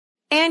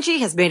Angie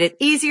has made it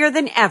easier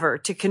than ever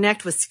to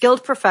connect with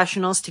skilled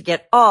professionals to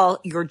get all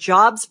your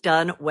jobs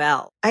done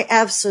well. I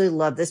absolutely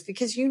love this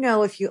because,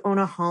 if you own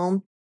a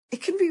home,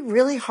 it can be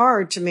really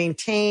hard to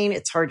maintain.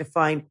 It's hard to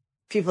find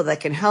people that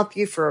can help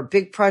you for a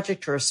big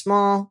project or a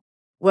small.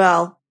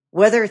 Well,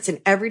 whether it's in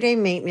everyday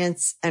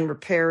maintenance and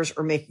repairs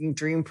or making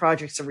dream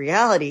projects a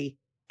reality,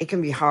 it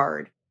can be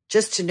hard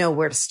just to know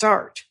where to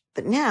start.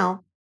 But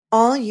now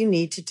all you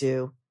need to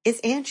do is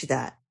Angie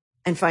that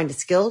and find a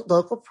skilled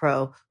local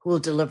pro who will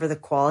deliver the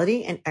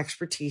quality and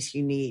expertise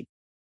you need.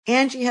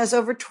 Angie has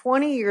over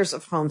 20 years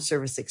of home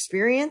service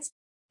experience,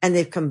 and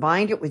they've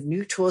combined it with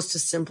new tools to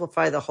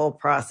simplify the whole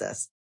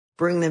process.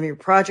 Bring them your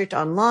project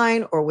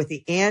online or with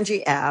the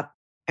Angie app,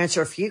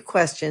 answer a few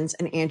questions,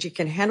 and Angie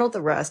can handle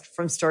the rest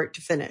from start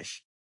to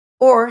finish.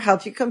 Or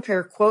help you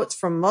compare quotes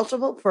from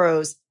multiple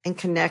pros and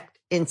connect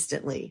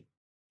instantly,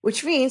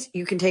 which means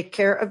you can take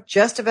care of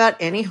just about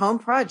any home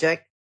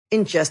project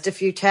in just a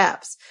few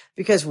taps.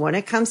 Because when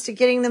it comes to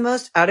getting the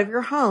most out of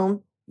your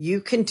home, you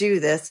can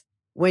do this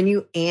when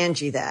you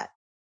Angie that.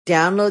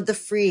 Download the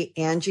free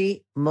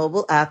Angie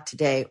mobile app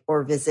today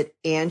or visit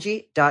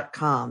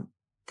Angie.com.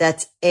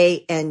 That's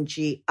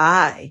ANGI.com.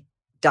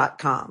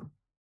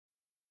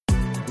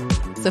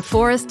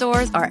 Sephora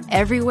stores are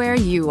everywhere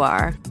you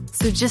are.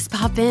 So just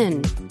pop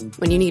in.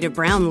 When you need a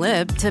brown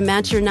lip to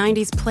match your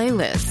 90s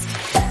playlist.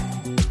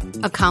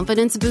 A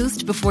confidence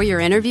boost before your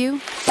interview?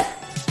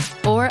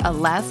 Or a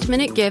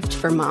last-minute gift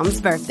for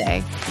mom's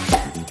birthday.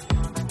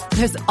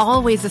 There's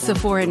always a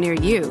Sephora near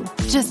you.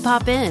 Just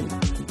pop in.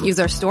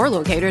 Use our store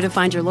locator to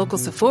find your local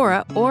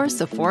Sephora or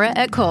Sephora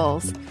at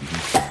Kohl's.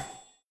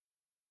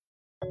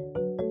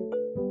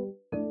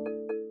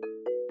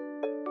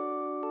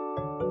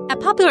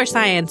 At Popular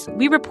Science,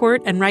 we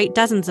report and write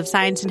dozens of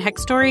science and tech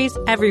stories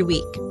every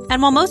week.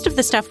 And while most of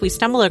the stuff we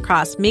stumble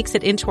across makes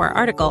it into our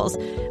articles,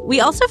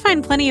 we also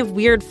find plenty of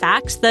weird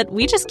facts that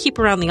we just keep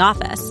around the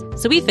office.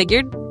 So we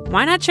figured,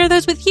 why not share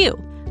those with you?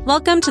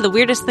 Welcome to The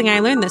Weirdest Thing I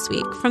Learned This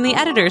Week from the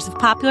editors of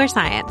Popular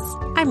Science.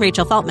 I'm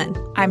Rachel Feltman.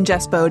 I'm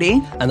Jess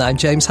Bodie. And I'm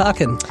James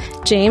Harkin.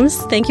 James,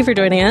 thank you for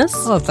joining us.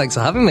 Oh, thanks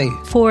for having me.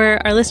 For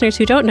our listeners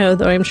who don't know,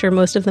 though I'm sure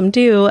most of them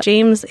do,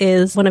 James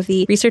is one of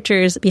the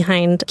researchers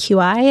behind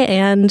QI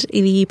and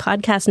the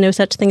podcast No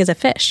Such Thing as a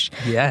Fish.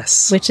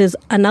 Yes. Which is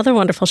another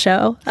wonderful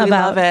show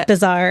about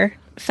bizarre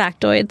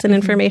factoids and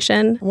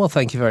information. Well,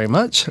 thank you very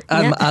much.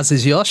 As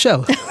is your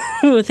show.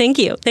 Thank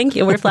you. Thank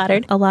you. We're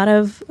flattered. A lot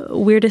of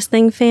Weirdest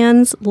Thing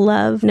fans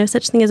love No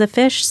Such Thing as a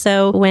Fish.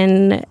 So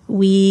when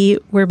we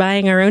were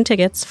buying our own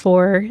tickets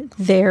for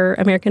their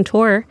American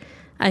tour,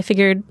 I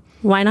figured,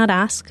 why not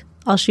ask?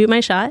 I'll shoot my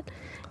shot.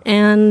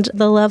 And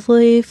the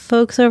lovely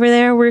folks over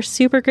there were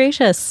super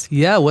gracious.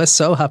 Yeah, we're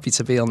so happy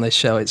to be on this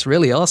show. It's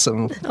really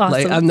awesome.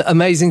 And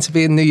amazing to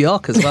be in New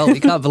York as well.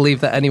 We can't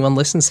believe that anyone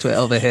listens to it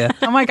over here.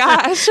 Oh my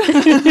gosh.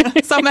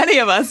 So many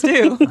of us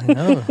do. I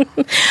know.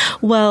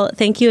 Well,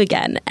 thank you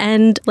again.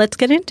 And let's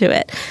get into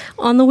it.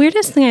 On The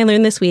Weirdest Thing I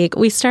Learned This Week,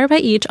 we start by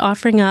each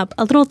offering up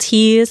a little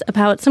tease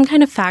about some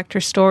kind of fact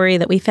or story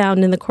that we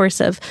found in the course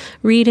of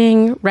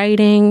reading,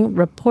 writing,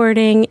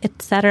 reporting,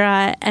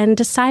 etc., and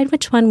decide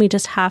which one we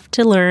just have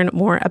to learn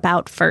more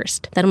about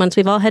first. Then once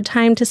we've all had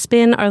time to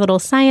spin our little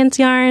science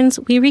yarns,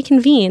 we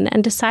reconvene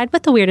and decide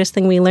what the weirdest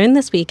thing we learned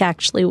this week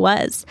actually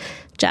was.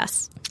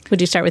 Jess, would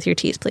you start with your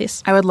tease,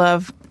 please? I would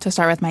love to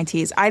start with my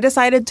tease. I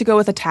decided to go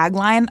with a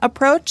tagline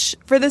approach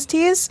for this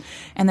tease,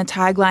 and the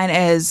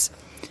tagline is,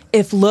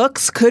 "If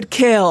looks could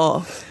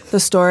kill, the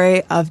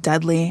story of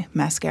deadly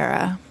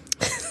mascara."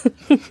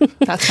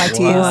 That's my tease.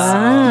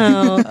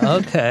 Wow.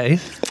 Okay.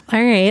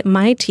 All right.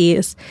 My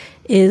tease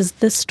is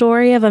the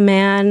story of a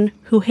man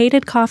who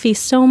hated coffee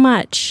so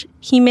much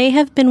he may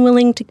have been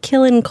willing to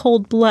kill in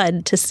cold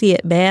blood to see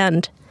it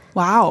banned.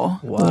 Wow.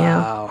 Wow.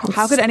 Yeah.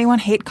 How could anyone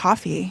hate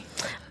coffee?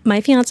 My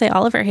fiance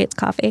Oliver hates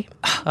coffee.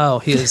 Oh,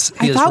 he is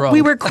I thought wrong.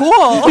 we were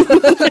cool.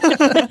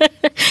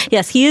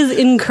 Yes, he is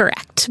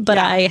incorrect, but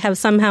I have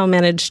somehow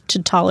managed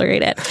to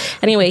tolerate it.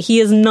 Anyway, he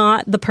is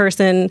not the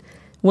person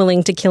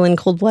willing to kill in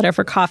cold blood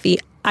over coffee,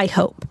 I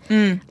hope.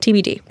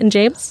 TBD. And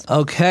James?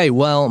 Okay,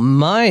 well,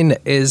 mine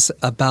is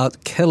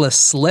about killer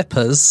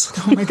slippers.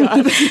 Oh my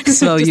God.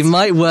 So you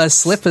might wear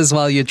slippers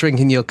while you're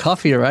drinking your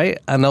coffee, right?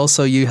 And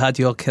also you had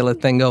your killer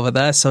thing over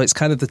there. So it's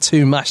kind of the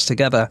two mashed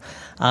together.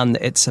 And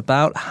it's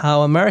about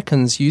how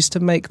Americans used to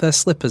make their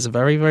slippers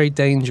very, very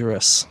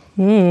dangerous.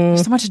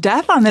 There's so much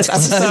death on this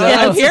episode.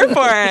 I'm here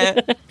for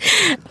it.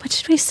 What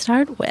should we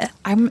start with?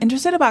 I'm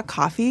interested about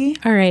coffee.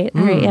 All right.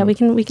 Yeah, we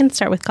can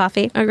start with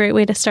coffee. A great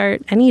way to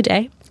start any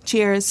day.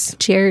 Cheers.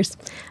 Cheers.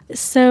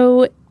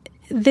 So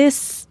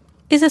this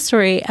is a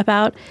story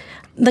about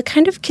the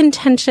kind of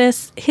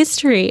contentious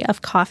history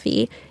of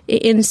coffee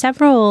in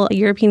several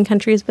European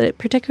countries, but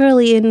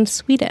particularly in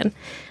Sweden.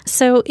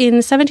 So in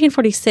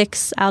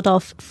 1746,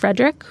 Adolf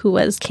Fredrik, who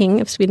was king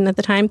of Sweden at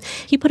the time,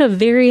 he put a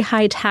very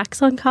high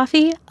tax on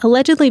coffee,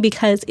 allegedly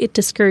because it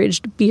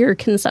discouraged beer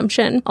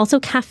consumption. Also,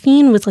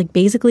 caffeine was like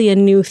basically a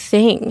new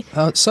thing.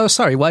 Oh, so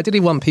sorry. Why did he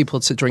want people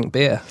to drink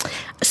beer?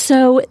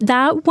 So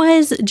that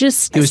was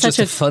just he was just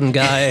a fun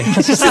guy.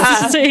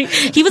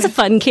 He was a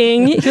fun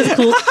king. He was a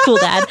cool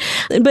dad.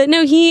 But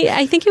no,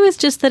 I think it was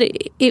just that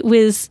it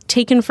was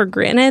taken for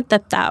granted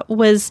that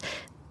was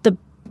the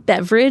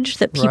beverage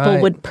that people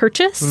would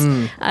purchase,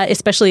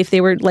 especially if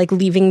they were like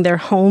leaving their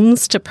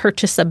homes to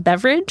purchase a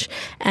beverage.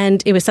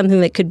 And it was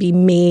something that could be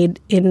made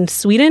in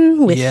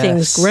Sweden with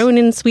things grown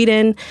in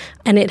Sweden.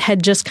 And it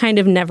had just kind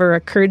of never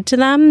occurred to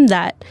them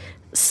that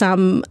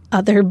some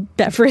other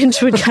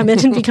beverage would come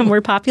in and become more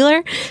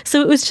popular.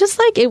 So it was just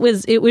like, it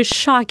was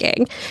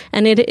shocking.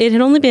 And it had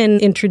only been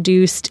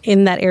introduced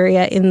in that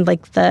area in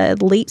like the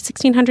late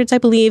 1600s, I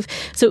believe.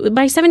 So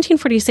by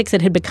 1746,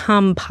 it had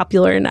become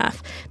popular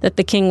enough that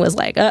the king was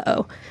like,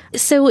 uh-oh.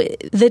 So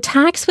the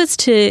tax was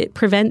to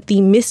prevent the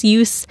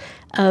misuse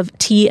of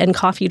tea and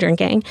coffee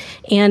drinking,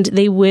 and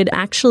they would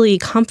actually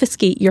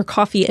confiscate your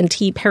coffee and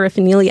tea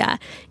paraphernalia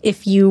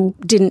if you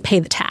didn't pay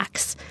the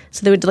tax.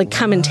 So they would like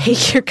come and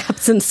take your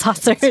cups and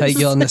saucers. Take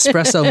your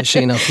Nespresso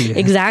machine off you.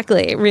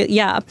 Exactly.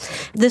 Yeah.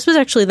 This was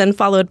actually then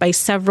followed by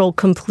several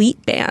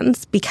complete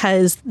bans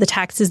because the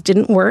taxes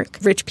didn't work.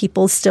 Rich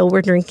people still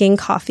were drinking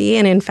coffee,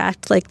 and in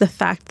fact, like the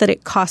fact that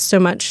it cost so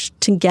much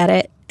to get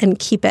it and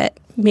keep it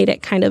made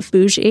it kind of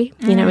bougie,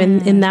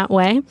 in that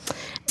way.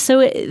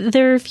 So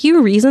there are a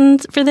few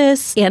reasons for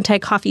this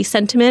anti-coffee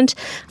sentiment.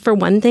 For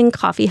one thing,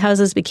 coffee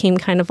houses became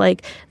kind of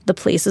like the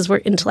places where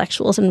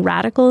intellectuals and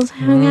radicals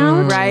hung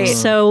out. Right.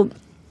 So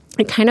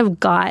it kind of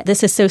got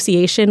this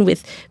association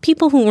with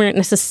people who weren't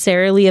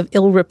necessarily of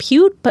ill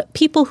repute, but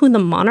people who the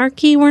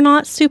monarchy were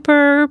not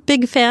super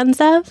big fans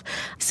of.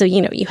 So,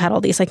 you had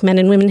all these like men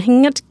and women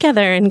hanging out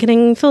together and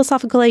getting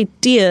philosophical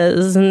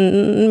ideas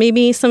and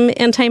maybe some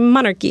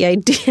anti-monarchy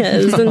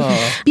ideas. And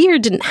beer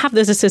didn't have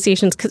those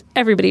associations because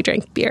everybody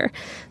drank beer.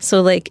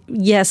 So like,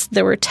 yes,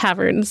 there were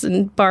taverns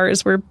and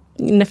bars where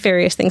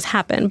nefarious things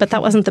happen, but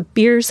that wasn't the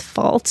beer's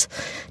fault.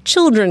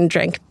 Children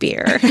drank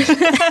beer.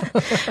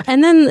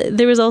 And then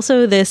there was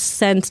also this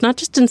sense, not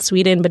just in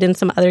Sweden, but in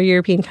some other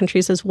European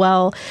countries as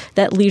well,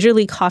 that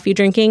leisurely coffee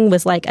drinking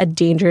was like a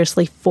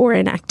dangerously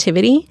foreign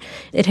activity.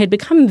 It had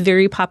become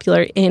very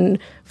popular in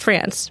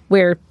France,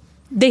 where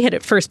they had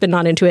at first been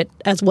not into it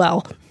as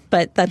well.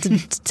 But that's a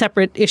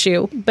separate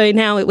issue. By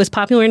now, it was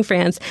popular in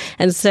France.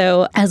 And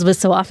so, as was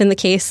so often the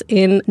case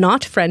in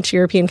not French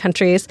European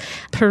countries,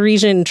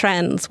 Parisian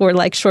trends were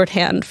like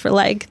shorthand for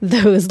like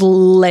those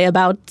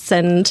layabouts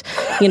and,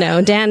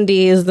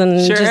 dandies and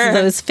just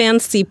those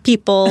fancy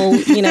people,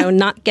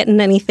 not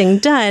getting anything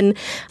done.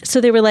 So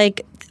they were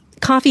like,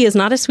 coffee is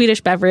not a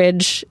Swedish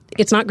beverage.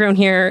 It's not grown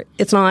here.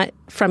 It's not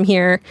from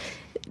here.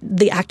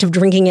 The act of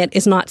drinking it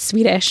is not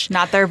Swedish.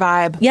 Not their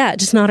vibe. Yeah,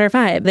 just not our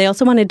vibe. They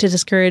also wanted to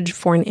discourage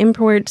foreign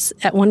imports.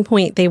 At one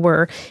point, they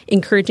were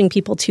encouraging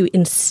people to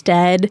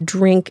instead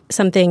drink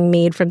something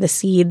made from the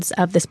seeds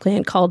of this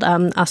plant called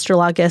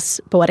Astralagus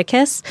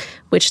boeticus,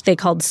 which they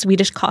called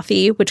Swedish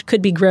coffee, which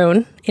could be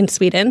grown in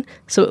Sweden,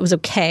 so it was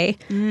okay.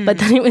 But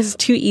then it was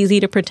too easy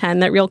to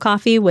pretend that real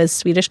coffee was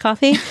Swedish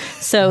coffee.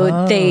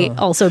 So they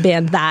also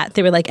banned that.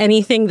 They were like,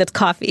 anything that's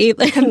coffee.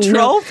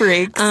 Control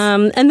freaks.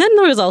 And then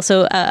there was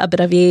also a bit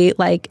of a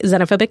like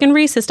xenophobic and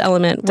racist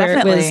element where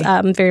it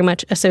was very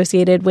much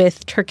associated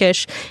with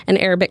Turkish and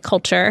Arabic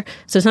culture.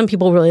 So some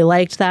people really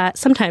liked that,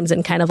 sometimes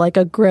in kind of like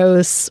a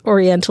gross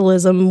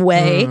Orientalism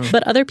way.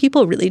 But other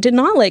people really did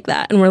not like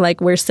that and were like,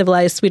 we're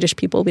civilized Swedish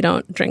people. We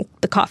don't drink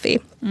the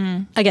coffee.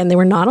 Again, they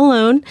were not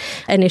alone.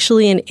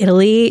 Initially in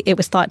Italy, it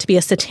was thought to be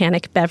a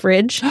satanic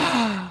beverage.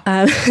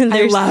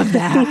 I love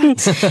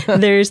that.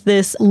 There's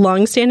this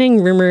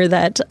longstanding rumor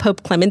that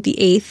Pope Clement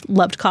VIII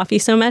loved coffee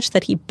so much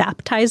that he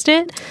baptized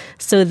it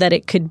so that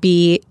it could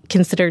be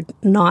considered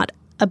not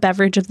a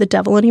beverage of the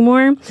devil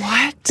anymore.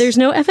 What? There's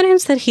no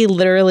evidence that he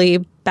literally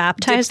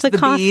baptized the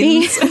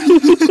coffee.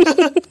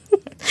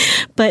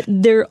 But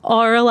there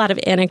are a lot of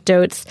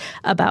anecdotes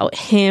about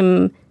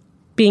him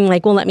being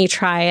like, well, let me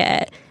try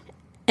it.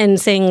 And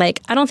saying,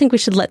 like, I don't think we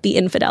should let the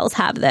infidels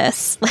have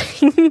this.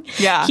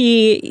 Yeah.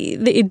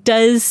 It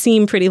does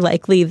seem pretty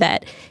likely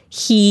that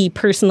he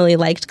personally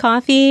liked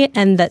coffee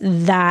and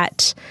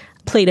that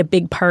played a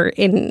big part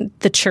in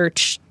the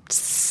church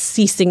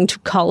ceasing to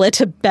call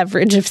it a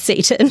beverage of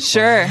Satan.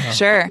 Sure.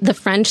 The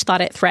French thought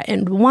it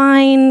threatened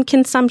wine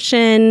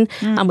consumption,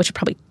 which it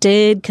probably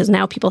did, because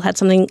now people had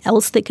something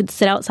else they could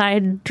sit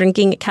outside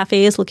drinking at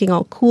cafes looking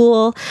all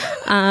cool.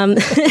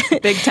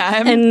 Big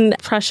time. And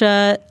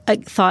Prussia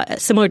thought,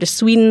 similar to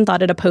Sweden,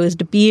 thought it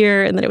opposed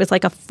beer and that it was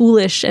like a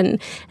foolish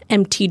and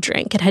empty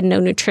drink. It had no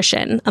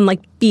nutrition,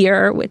 unlike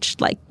beer,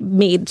 which like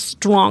made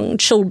strong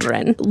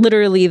children.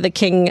 Literally, the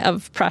king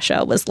of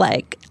Prussia was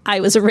like, I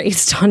was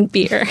raised on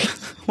beer.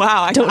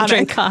 Wow, iconic. Don't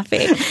drink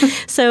coffee.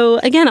 So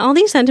again, all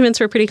these sentiments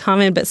were pretty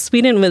common, but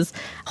Sweden was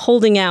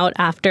holding out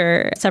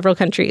after several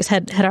countries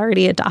had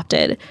already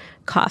adopted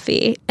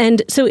coffee.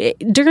 And so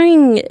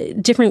during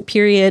different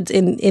periods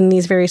in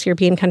these various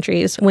European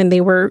countries, when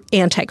they were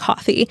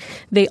anti-coffee,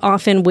 they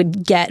often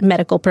would get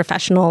medical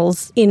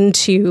professionals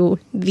into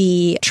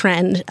the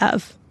trend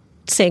of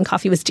saying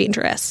coffee was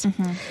dangerous.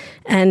 Mm-hmm.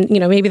 And,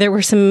 maybe there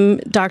were some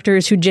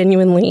doctors who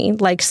genuinely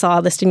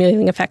saw the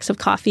stimulating effects of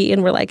coffee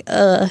and were like,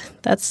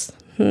 that's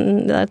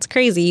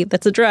crazy.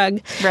 That's a drug.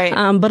 Right.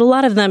 But a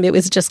lot of them, it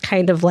was just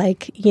kind of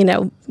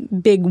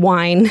big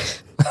wine.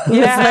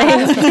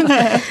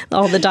 Yeah.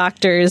 All the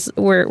doctors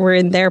were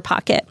in their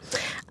pocket.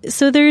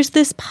 So there's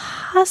this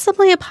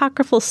possibly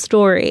apocryphal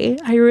story.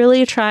 I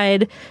really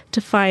tried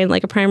to find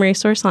a primary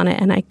source on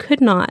it, and I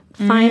could not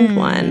find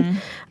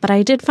one. But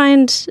I did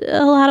find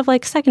a lot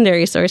of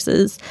secondary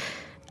sources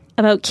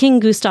about King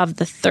Gustav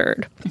III.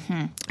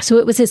 Mm-hmm. So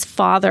it was his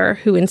father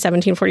who in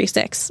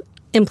 1746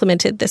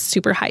 implemented this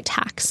super high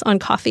tax on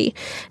coffee.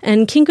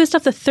 And King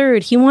Gustav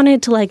III, he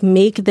wanted to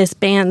make this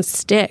ban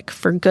stick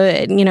for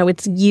good.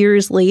 It's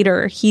years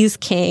later, he's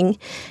king,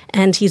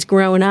 and he's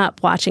grown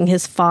up watching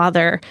his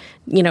father,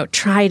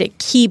 try to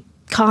keep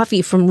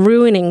coffee from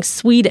ruining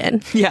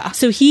Sweden. Yeah.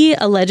 So he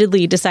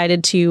allegedly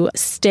decided to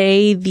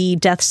stay the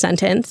death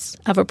sentence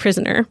of a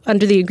prisoner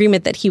under the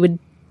agreement that he would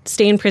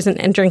stay in prison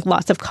and drink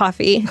lots of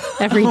coffee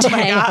every day.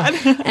 My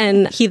God.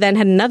 And he then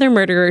had another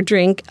murderer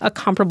drink a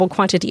comparable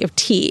quantity of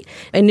tea.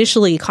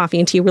 Initially, coffee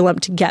and tea were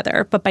lumped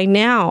together, but by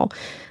now,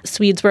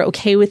 Swedes were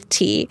okay with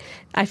tea.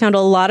 I found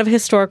a lot of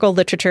historical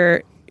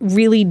literature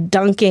really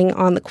dunking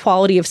on the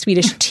quality of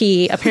Swedish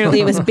tea.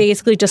 Apparently, it was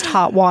basically just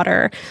hot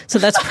water. So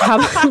that's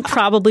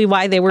probably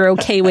why they were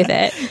okay with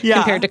it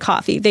compared to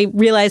coffee. They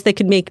realized they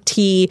could make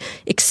tea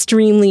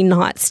extremely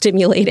not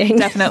stimulating.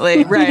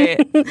 Definitely,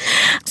 right.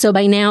 So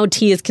by now,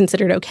 tea is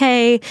considered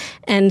okay.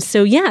 And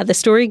so, the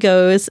story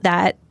goes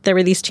that there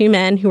were these two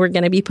men who were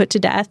going to be put to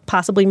death,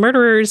 possibly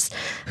murderers,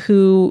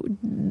 who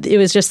it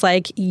was just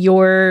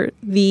you're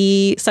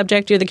the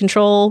subject, you're the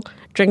control,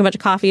 drink a bunch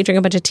of coffee, drink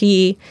a bunch of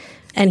tea.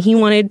 And he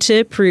wanted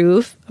to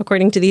prove,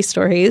 according to these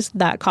stories,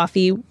 that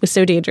coffee was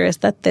so dangerous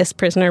that this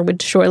prisoner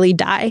would surely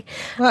die.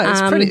 Well,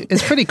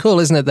 it's pretty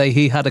cool, isn't it, that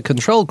he had a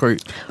control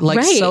group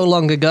so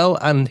long ago,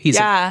 and he's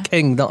a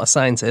king, not a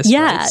scientist.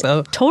 Yeah, right?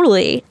 So.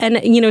 Totally.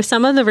 And,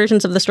 some of the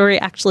versions of the story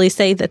actually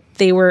say that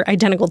they were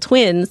identical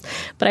twins,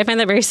 but I find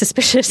that very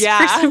suspicious.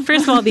 Yeah.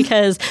 First of all,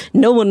 because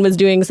no one was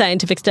doing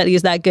scientific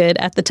studies that good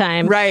at the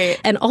time.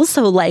 Right. And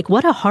also,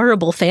 what a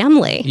horrible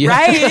family. Yeah.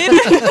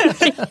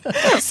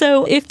 Right.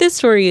 So if this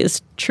story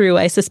is true,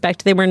 I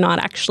suspect they were not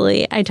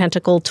actually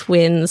identical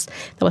twins.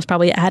 That was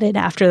probably added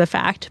after the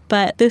fact.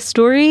 But the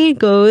story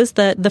goes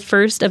that the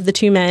first of the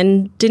two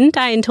men didn't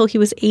die until he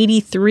was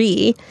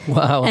 83.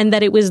 Wow. And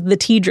that it was the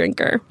tea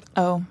drinker.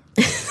 Oh,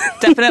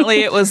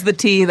 definitely it was the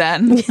tea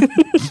then.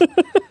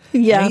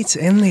 Yeah.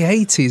 In the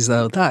 80s,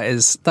 though,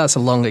 that's a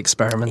long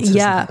experiment, isn't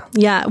it?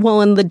 Yeah.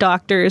 Well, and the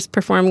doctors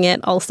performing it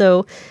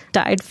also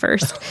died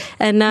first.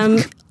 And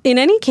in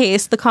any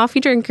case, the coffee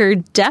drinker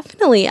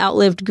definitely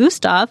outlived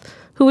Gustav,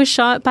 who was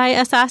shot by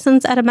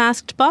assassins at a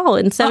masked ball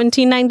in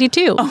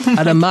 1792.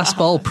 At a masked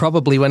ball,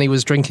 probably when he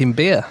was drinking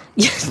beer,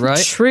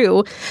 right?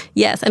 True.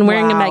 Yes, and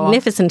wearing a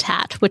magnificent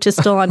hat, which is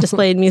still on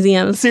display in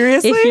museums.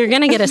 Seriously? If you're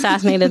going to get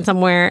assassinated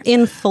somewhere,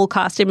 in full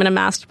costume and a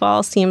masked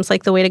ball seems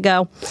like the way to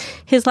go.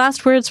 His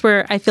last words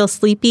were, "I feel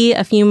sleepy.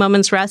 A few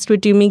moments rest would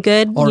do me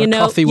good." Or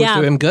coffee would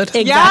do him good.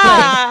 Exactly.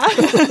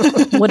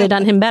 Yeah. Would have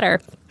done him better.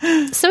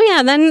 So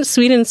then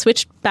Sweden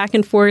switched back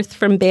and forth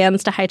from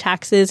bans to high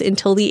taxes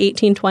until the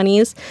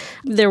 1820s.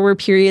 There were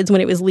periods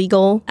when it was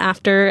legal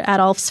after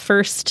Adolf's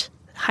first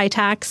high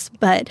tax,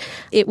 but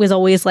it was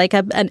always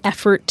an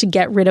effort to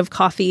get rid of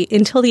coffee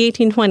until the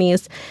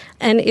 1820s.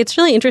 And it's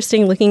really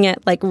interesting looking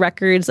at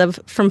records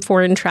from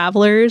foreign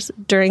travelers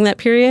during that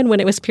period when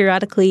it was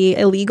periodically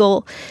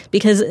illegal,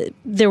 because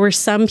there were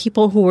some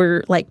people who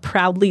were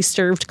proudly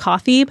served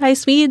coffee by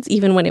Swedes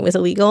even when it was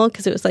illegal,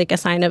 because it was a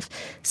sign of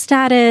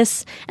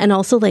status, and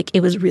also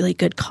it was really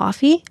good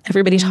coffee.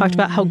 Everybody talked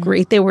about how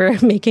great they were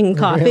making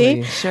coffee.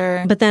 Really?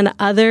 Sure. But then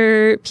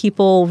other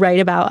people write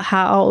about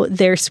how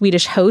their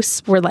Swedish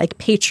hosts were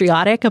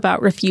patriotic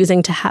about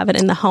refusing to have it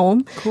in the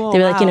home. Cool. They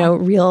were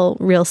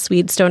real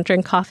Swedes don't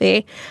drink coffee.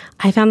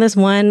 I found this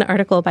one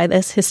article by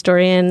this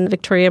historian,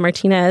 Victoria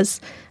Martinez,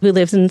 who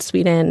lives in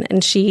Sweden,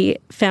 and she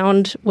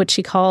found what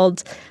she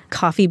called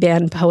coffee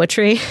ban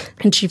poetry.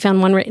 And she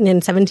found one written in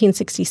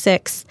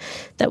 1766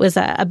 that was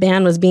a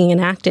ban was being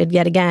enacted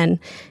yet again.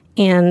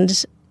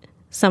 And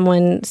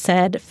someone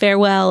said,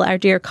 "Farewell, our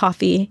dear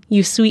coffee,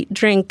 you sweet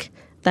drink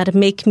that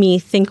make me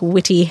think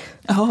witty."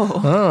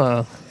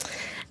 Oh.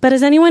 But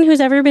as anyone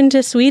who's ever been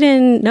to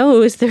Sweden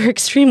knows, they're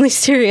extremely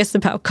serious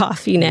about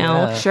coffee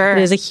now. Yeah. Sure.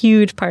 It is a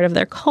huge part of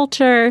their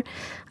culture.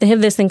 They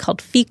have this thing called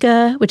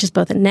fika, which is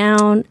both a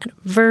noun and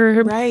a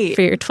verb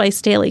for your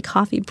twice daily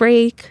coffee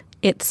break.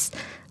 It's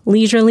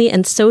leisurely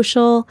and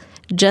social,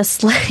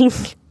 just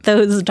like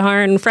those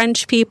darn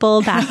French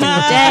people back in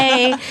the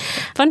day.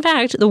 Fun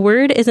fact, the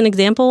word is an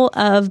example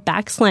of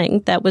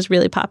backslang that was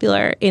really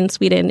popular in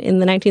Sweden in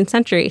the 19th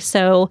century.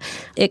 So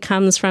it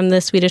comes from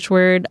the Swedish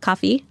word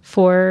kaffe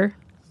for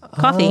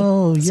coffee.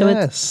 Oh, so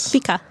yes. it's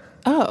fika.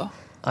 Oh.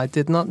 I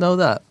did not know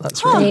that.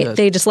 That's really good.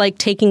 They just like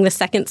taking the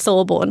second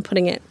syllable and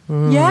putting it.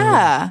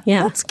 Yeah.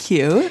 Yeah. That's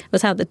cute. It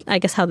was how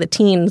the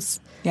teens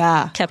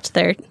kept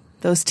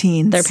Those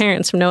teens. their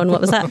parents from knowing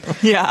what was up.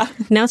 Yeah.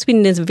 Now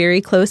Sweden is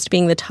very close to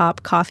being the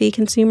top coffee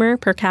consumer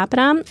per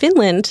capita.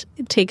 Finland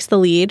takes the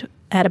lead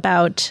at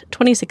about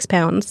 26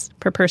 pounds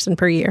per person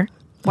per year.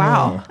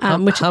 Wow. How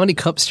many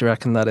cups do you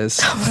reckon that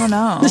is? I don't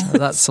know.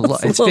 That's a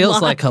lot. It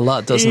feels like a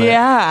lot, doesn't it?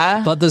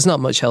 Yeah. But there's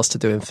not much else to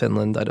do in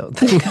Finland, I don't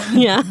think.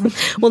 Yeah.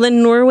 Well,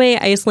 then Norway,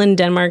 Iceland,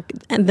 Denmark,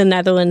 and the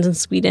Netherlands and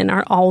Sweden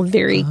are all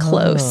very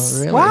close.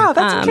 Really? Wow,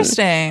 that's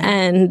interesting.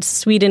 And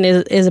Sweden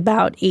is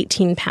about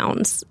 18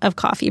 pounds of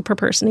coffee per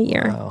person a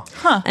year. Wow.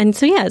 Huh. And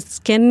so, yeah,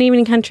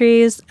 Scandinavian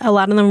countries, a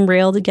lot of them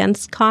railed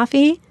against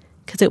coffee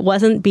because it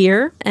wasn't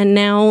beer. And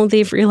now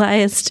they've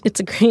realized it's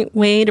a great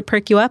way to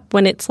perk you up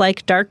when it's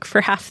like dark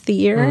for half the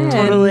year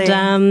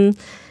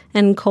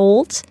and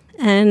cold.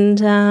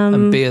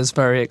 And beer's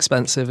very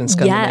expensive in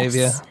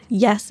Scandinavia.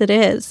 Yes, it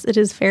is. It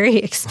is very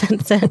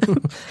expensive.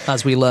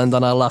 As we learned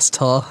on our last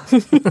tour.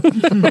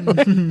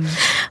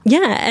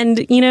 Yeah.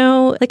 And,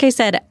 like I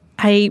said,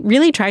 I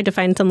really tried to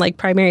find some like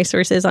primary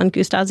sources on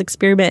Gustav's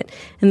experiment.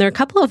 And there are a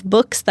couple of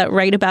books that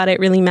write about it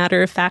really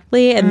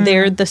matter-of-factly. And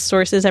they're the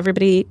sources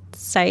everybody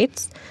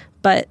cites.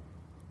 But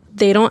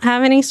they don't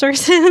have any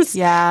sources.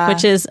 Yeah.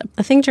 Which is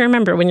a thing to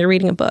remember when you're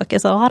reading a book,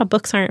 is a lot of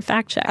books aren't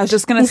fact-checked. I was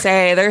just going to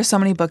say, there are so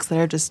many books that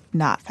are just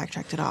not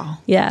fact-checked at all.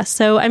 Yeah,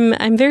 so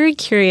I'm very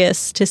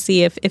curious to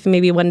see if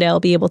maybe one day I'll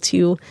be able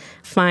to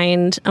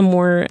find a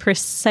more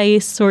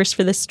precise source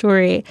for this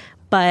story.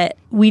 But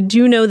we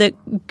do know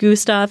that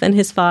Gustav and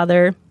his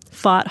father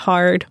fought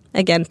hard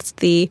against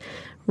the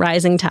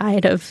rising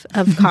tide of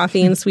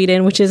coffee in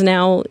Sweden, which is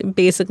now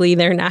basically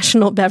their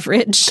national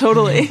beverage.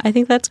 Totally. I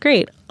think that's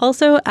great.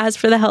 Also, as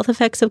for the health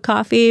effects of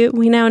coffee,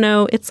 we now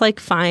know it's like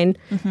fine.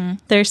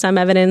 There's some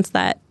evidence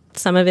that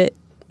some of it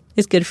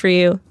is good for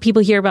you.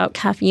 People hear about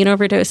caffeine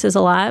overdoses a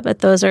lot, but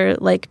those are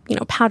like,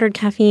 powdered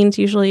caffeines,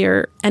 usually,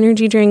 or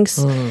energy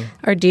drinks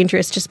are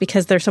dangerous just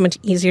because they're so much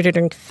easier to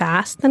drink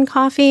fast than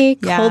coffee.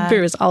 Yeah. Cold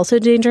brew is also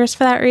dangerous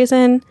for that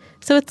reason.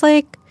 So it's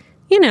like,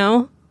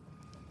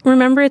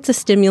 remember it's a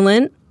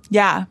stimulant.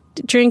 Yeah.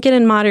 Drink it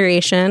in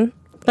moderation.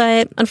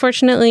 But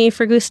unfortunately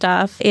for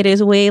Gustav, it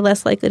is way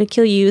less likely to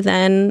kill you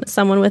than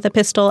someone with a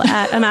pistol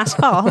at a masked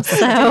ball.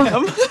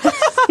 So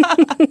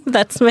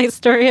that's my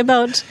story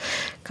about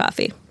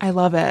coffee. I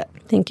love it.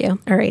 Thank you.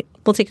 All right.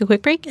 We'll take a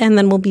quick break and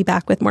then we'll be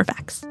back with more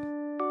facts.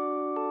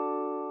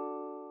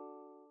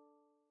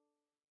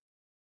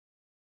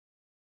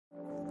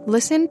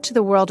 Listen to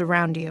the world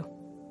around you.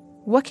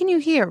 What can you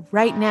hear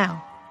right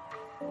now?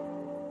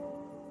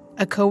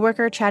 A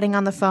coworker chatting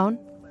on the phone?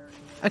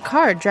 A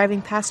car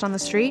driving past on the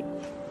street?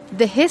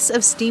 The hiss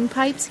of steam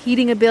pipes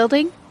heating a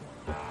building?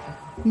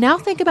 Now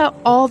think about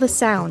all the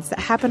sounds that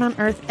happen on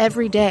Earth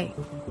every day.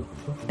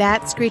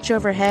 Bats screech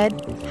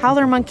overhead,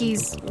 howler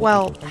monkeys,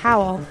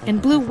 howl,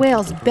 and blue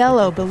whales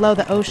bellow below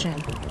the ocean.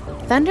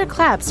 Thunder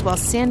claps while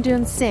sand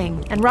dunes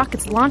sing, and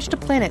rockets launch to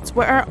planets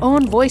where our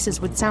own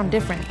voices would sound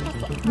different.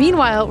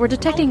 Meanwhile, we're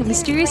detecting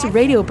mysterious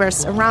radio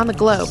bursts around the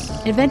globe,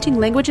 inventing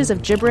languages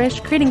of gibberish,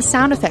 creating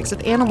sound effects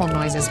with animal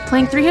noises,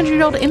 playing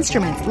 300-year-old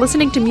instruments,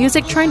 listening to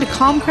music, trying to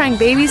calm crying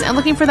babies, and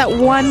looking for that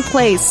one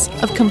place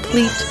of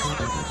complete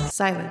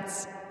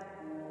silence.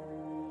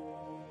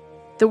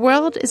 The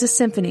world is a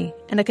symphony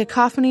and a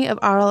cacophony of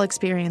aural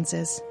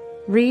experiences.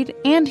 Read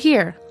and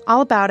hear all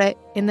about it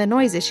in the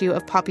Noise issue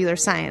of Popular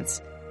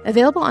Science.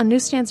 Available on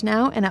newsstands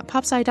now and at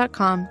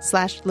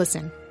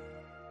popsci.com/listen.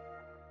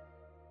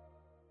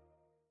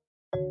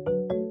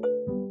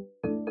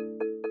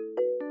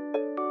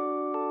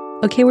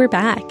 Okay, we're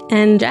back.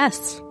 And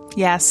Jess,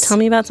 Yes. tell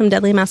me about some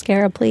deadly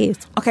mascara, please.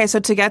 Okay, so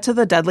to get to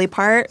the deadly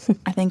part,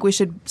 I think we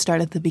should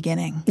start at the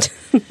beginning,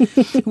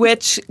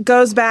 which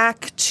goes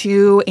back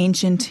to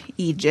ancient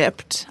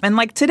Egypt. And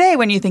like today,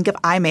 when you think of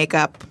eye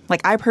makeup,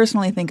 like I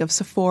personally think of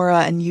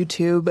Sephora and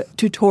YouTube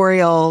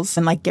tutorials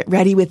and like Get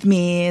Ready With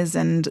Me's,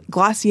 and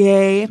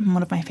Glossier,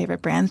 one of my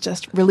favorite brands,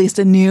 just released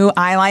a new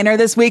eyeliner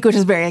this week, which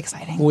is very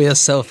exciting. We are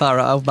so far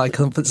out of my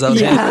comfort zone.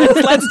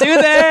 Yes, let's do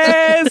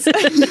this.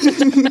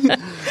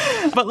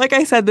 But like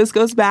I said, this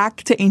goes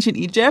back to ancient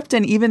Egypt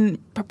and even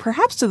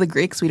perhaps to the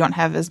Greeks. We don't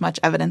have as much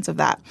evidence of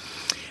that.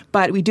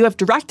 But we do have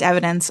direct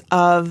evidence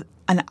of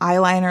an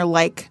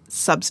eyeliner-like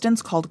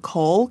substance called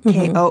kohl,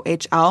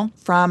 K-O-H-L,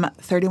 from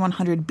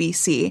 3100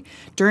 BC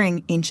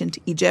during ancient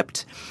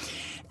Egypt.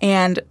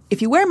 And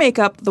if you wear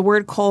makeup, the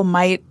word kohl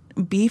might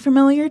be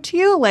familiar to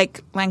you.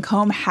 Like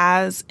Lancome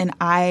has an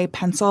eye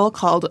pencil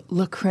called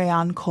Le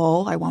Crayon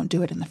Kohl. I won't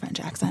do it in the French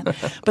accent,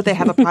 but they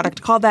have a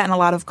product called that, and a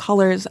lot of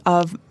colors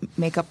of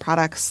makeup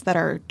products that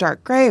are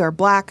dark gray or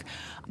black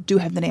do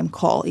have the name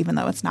kohl, even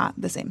though it's not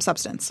the same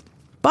substance.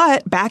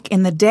 But back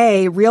in the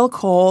day, real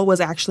coal was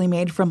actually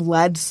made from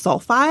lead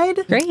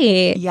sulfide.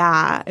 Great.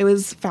 Yeah, it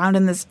was found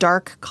in this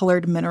dark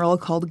colored mineral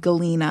called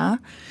galena.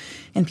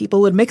 And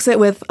people would mix it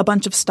with a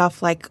bunch of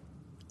stuff like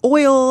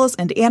oils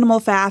and animal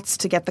fats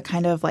to get the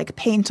kind of like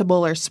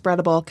paintable or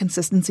spreadable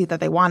consistency that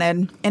they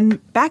wanted.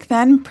 And back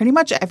then, pretty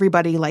much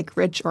everybody, like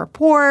rich or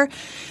poor,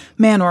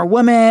 man or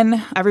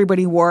woman,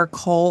 everybody wore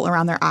coal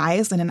around their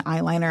eyes in an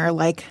eyeliner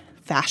like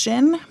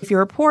fashion. If you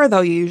were poor,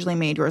 though, you usually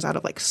made yours out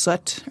of like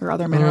soot or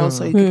other minerals,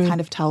 so you could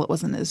kind of tell it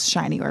wasn't as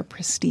shiny or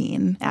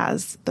pristine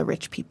as the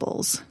rich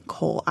people's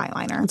coal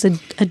eyeliner. It's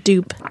a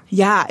dupe.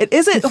 Yeah, it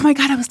is. Oh my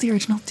God, it was the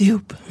original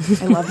dupe.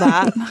 I love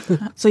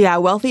that. So yeah,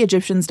 wealthy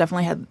Egyptians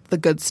definitely had the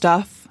good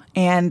stuff.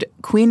 And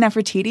Queen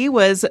Nefertiti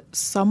was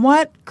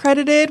somewhat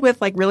credited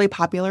with like really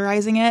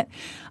popularizing it.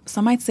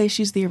 Some might say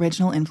she's the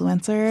original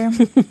influencer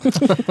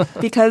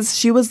because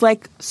she was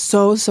like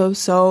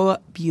so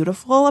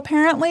beautiful,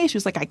 apparently. She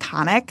was like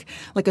iconic,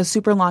 like a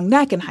super long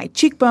neck and high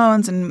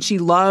cheekbones. And she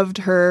loved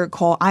her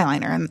kohl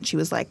eyeliner. And she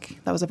was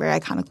like, that was a very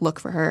iconic look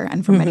for her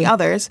and for many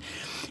others.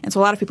 And so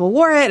a lot of people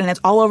wore it, and it's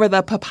all over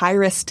the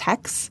papyrus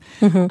texts.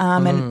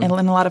 And in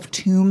a lot of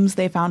tombs,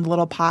 they found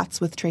little pots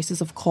with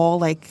traces of coal,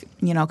 like,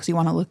 you know, because you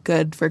want to look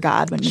good for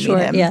God when you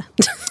meet him. Yeah.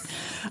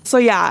 So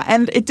yeah,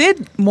 and it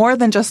did more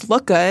than just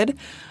look good.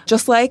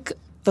 Just like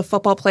the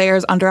football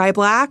players' under eye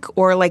black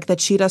or like the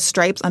cheetah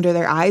stripes under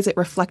their eyes, it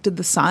reflected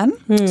the sun,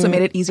 so it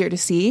made it easier to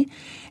see.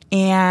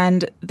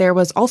 And there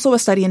was also a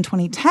study in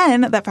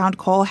 2010 that found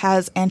coal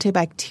has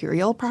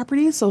antibacterial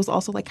properties, so it's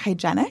also like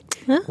hygienic.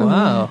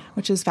 Wow.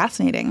 Which is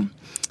fascinating.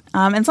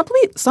 And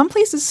some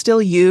places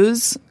still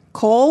use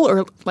coal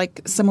or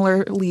like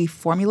similarly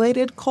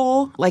formulated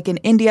coal, like in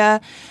India,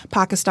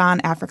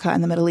 Pakistan, Africa,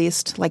 and the Middle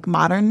East, like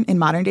in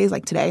modern days,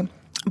 like today.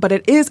 But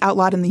it is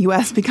outlawed in the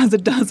U.S. because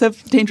it does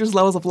have dangerous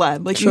levels of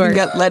lead. Like you can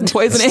get lead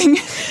poisoning.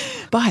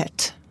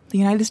 But the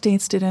United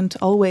States didn't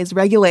always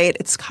regulate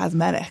its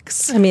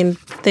cosmetics. I mean,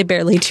 they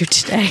barely do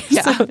today.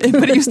 Yeah, but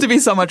it used to be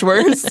so much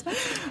worse.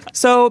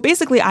 So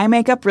basically, eye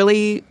makeup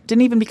really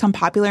didn't even become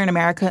popular in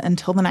America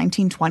until the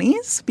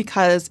 1920s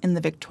because in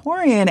the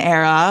Victorian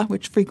era,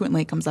 which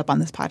frequently comes up on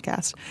this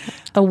podcast.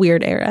 A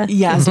weird era.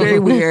 Yes, very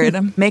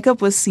weird.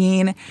 Makeup was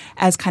seen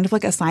as kind of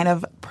like a sign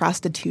of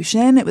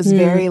prostitution. It was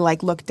very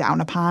like looked down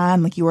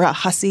upon, like you were a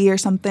hussy or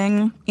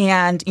something.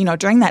 And, you know,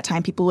 during that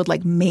time, people would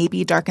like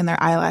maybe darken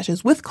their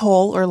eyelashes with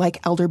coal or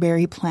like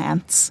elderberry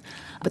plants,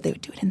 but they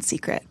would do it in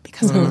secret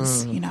because it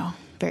was, you know,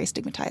 very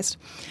stigmatized.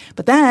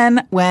 But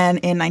then when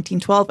in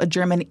 1912, a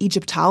German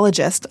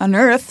Egyptologist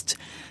unearthed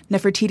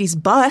Nefertiti's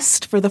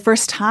bust for the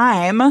first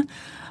time,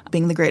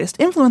 being the greatest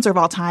influencer of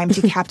all time,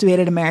 she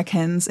captivated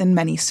Americans in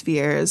many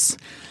spheres.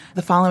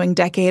 The following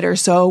decade or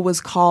so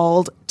was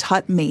called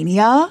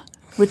Tutmania,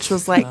 which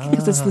was like,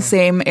 because it's the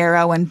same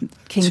era when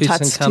King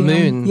Tut's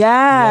tomb.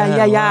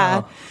 Yeah.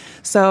 Wow.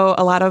 So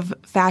a lot of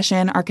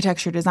fashion,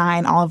 architecture,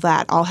 design, all of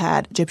that all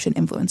had Egyptian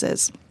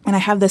influences. And I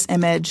have this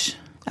image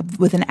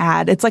with an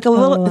ad. It's like a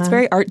little, it's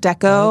very Art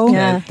Deco. Okay.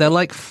 Yeah. They're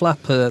like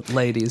flapper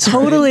ladies.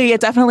 Totally. Right?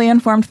 It definitely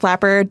informed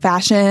flapper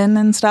fashion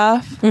and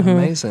stuff.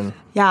 Amazing.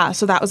 Yeah,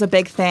 so that was a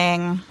big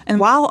thing. And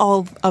while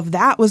all of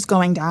that was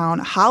going down,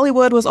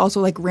 Hollywood was also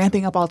like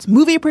ramping up all its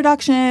movie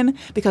production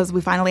because we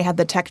finally had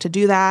the tech to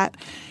do that.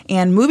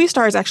 And movie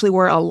stars actually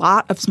wore a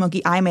lot of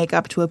smoky eye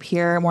makeup to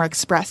appear more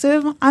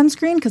expressive on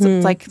screen because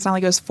it's not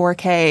like it was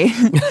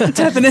 4K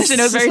definition.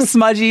 It was very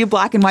smudgy,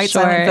 black and white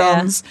silent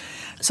films.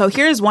 So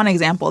here's one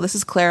example. This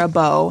is Clara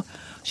Bow.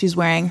 She's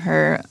wearing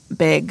her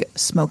big,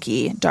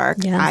 smoky, dark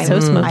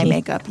eye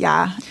makeup.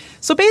 Yeah.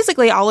 So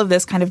basically, all of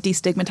this kind of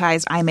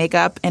destigmatized eye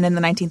makeup. And in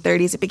the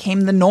 1930s, it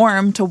became the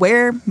norm to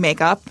wear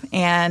makeup.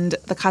 And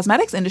the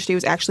cosmetics industry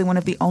was actually one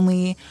of the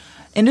only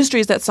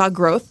industries that saw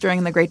growth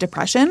during the Great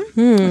Depression,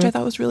 which I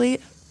thought was really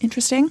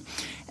interesting.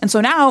 And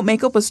so now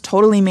makeup was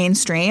totally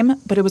mainstream,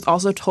 but it was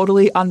also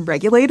totally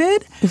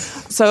unregulated.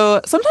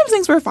 So sometimes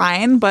things were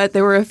fine, but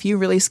there were a few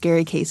really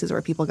scary cases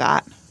where people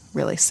got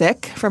really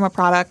sick from a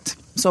product.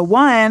 So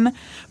one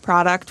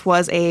product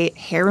was a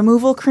hair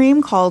removal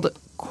cream called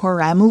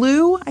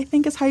Coremlu, I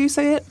think is how you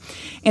say it.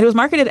 And it was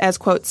marketed as,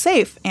 quote,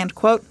 safe and,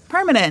 quote,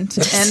 permanent.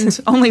 And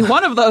only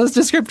one of those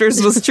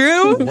descriptors was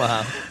true.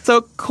 Wow.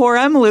 So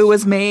Coremlu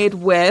was made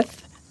with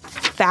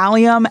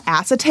thallium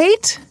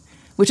acetate,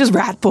 which is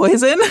rat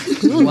poison.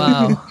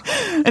 Wow.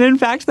 And in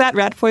fact, that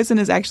rat poison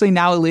is actually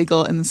now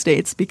illegal in the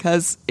States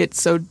because it's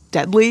so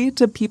deadly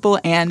to people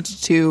and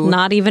to...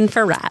 Not even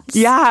for rats.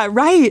 Yeah,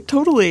 right.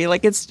 Totally.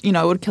 Like it's, you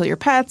know, it would kill your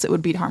pets. It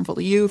would be harmful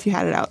to you if you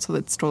had it out. So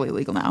it's totally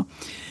illegal now.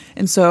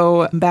 And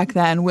so back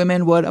then,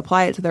 women would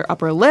apply it to their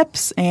upper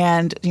lips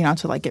and, you know,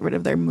 to like get rid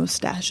of their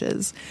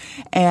mustaches.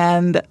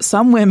 And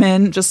some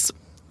women just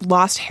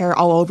lost hair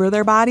all over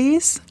their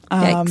bodies.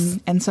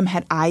 And some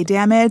had eye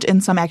damage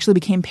and some actually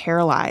became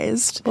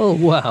paralyzed. Oh,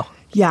 wow.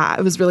 Yeah,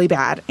 it was really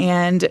bad.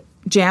 And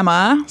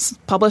JAMA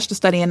published a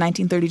study in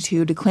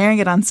 1932 declaring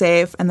it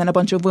unsafe. And then a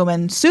bunch of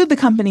women sued the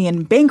company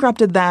and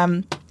bankrupted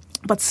them.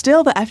 But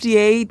still, the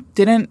FDA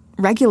didn't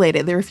regulate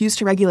it. They refused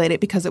to regulate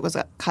it because it was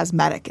a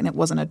cosmetic and it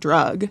wasn't a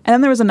drug. And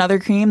then there was another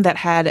cream that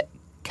had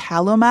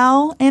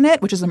calomel in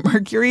it, which is a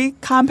mercury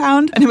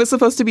compound. And it was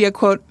supposed to be a,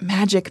 quote,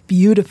 magic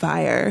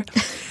beautifier.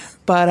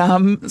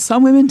 But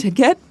some women did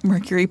get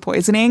mercury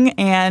poisoning,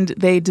 and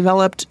they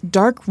developed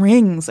dark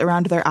rings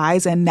around their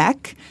eyes and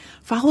neck,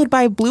 followed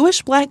by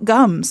bluish-black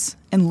gums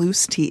and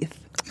loose teeth.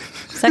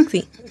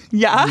 Sexy.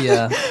 Yeah.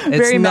 Yeah.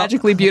 Very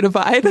magically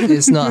beautified.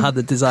 It's not had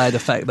the desired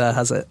effect there,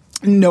 has it?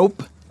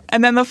 Nope.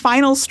 And then the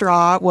final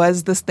straw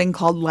was this thing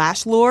called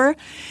lash lure.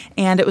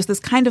 And it was this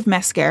kind of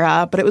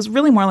mascara, but it was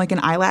really more like an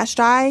eyelash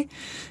dye.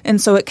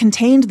 And so it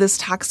contained this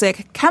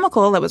toxic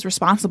chemical that was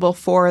responsible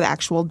for the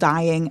actual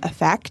dyeing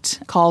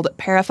effect called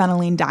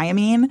paraphenylene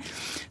diamine.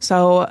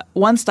 So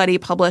one study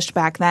published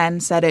back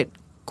then said it,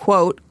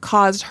 quote,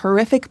 caused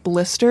horrific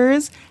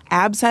blisters,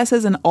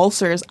 abscesses, and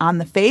ulcers on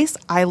the face,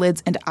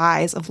 eyelids, and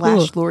eyes of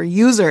lash lure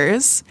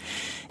users.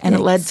 And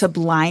it led to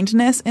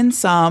blindness in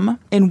some.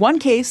 In one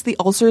case, the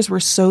ulcers were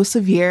so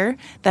severe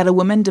that a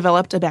woman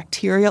developed a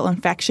bacterial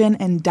infection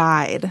and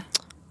died.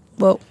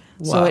 Whoa.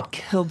 So it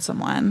killed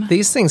someone.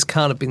 These things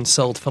can't have been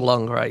sold for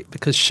long, right?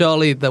 Because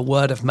surely the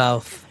word of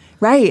mouth.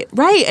 Right.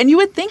 And you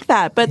would think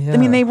that. But, Yeah. I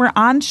mean, they were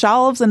on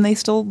shelves and they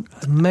still,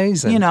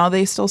 Amazing.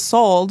 they still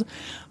sold.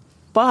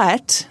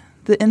 But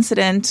the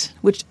incident,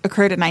 which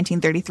occurred in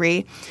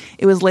 1933,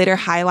 it was later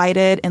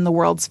highlighted in the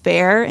World's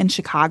Fair in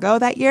Chicago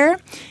that year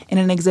in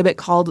an exhibit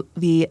called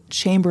the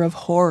Chamber of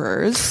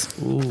Horrors.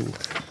 Ooh.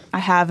 I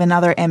have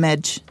another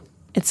image.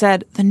 It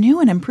said, the new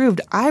and improved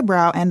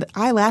eyebrow and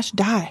eyelash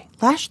dye,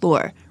 Lash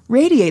Lure,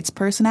 radiates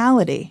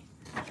personality.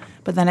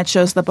 But then it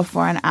shows the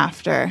before and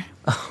after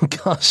Oh,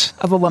 gosh.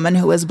 of a woman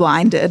who was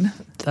blinded.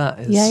 That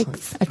is...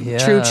 Yikes. A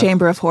true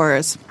Chamber of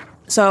Horrors.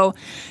 So,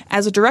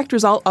 as a direct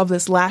result of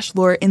this lash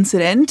lure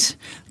incident,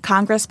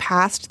 Congress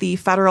passed the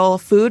Federal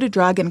Food,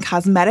 Drug, and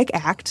Cosmetic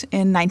Act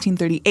in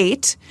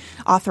 1938,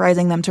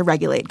 authorizing them to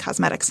regulate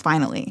cosmetics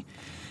finally.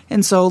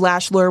 And so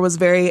lash lure was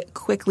very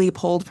quickly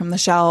pulled from the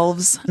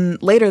shelves. And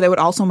later, they would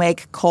also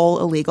make kohl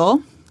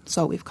illegal.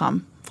 So we've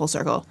come full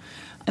circle.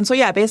 And so,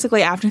 yeah,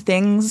 basically after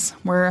things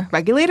were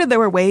regulated, there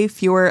were way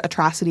fewer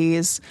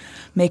atrocities.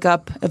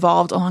 Makeup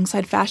evolved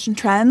alongside fashion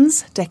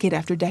trends decade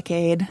after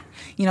decade.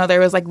 There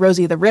was like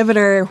Rosie the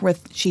Riveter, where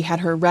she had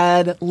her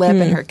red lip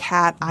and her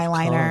cat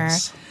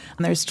eyeliner.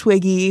 And there's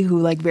Twiggy, who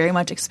like very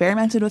much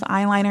experimented with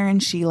eyeliner,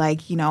 and she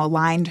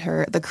lined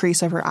the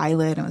crease of her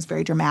eyelid and was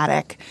very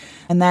dramatic.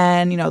 And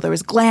then, there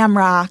was glam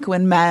rock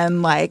when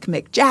men like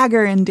Mick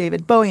Jagger and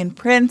David Bowie and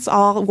Prince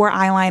all wore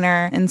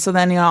eyeliner. And so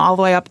then, all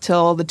the way up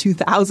till the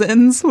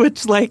 2000s,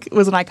 which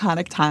was an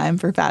iconic time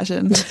for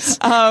fashion. And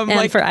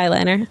for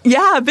eyeliner.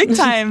 Yeah, big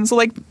time.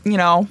 So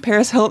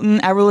Paris Hilton,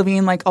 Avril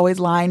Lavigne always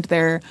lined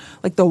their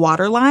the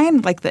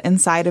waterline, the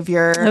inside of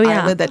your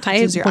eyelid that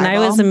touches your eyeball.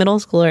 When I was a middle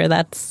schooler,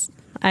 that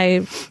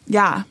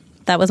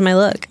was my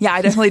look. Yeah,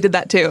 I definitely did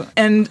that too.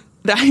 And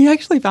I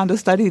actually found a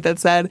study that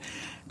said,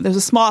 there's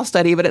a small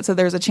study, but it said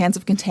there's a chance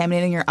of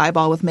contaminating your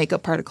eyeball with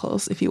makeup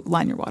particles if you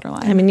line your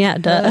waterline. I mean, yeah,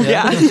 duh.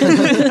 Yeah.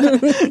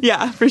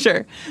 Yeah, for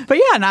sure. But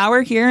yeah, now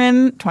we're here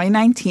in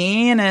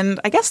 2019,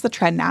 and I guess the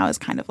trend now is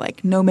kind of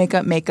no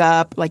makeup,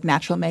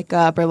 natural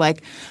makeup, or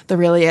the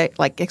really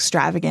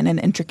extravagant and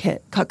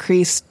intricate cut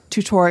crease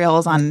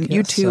tutorials on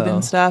YouTube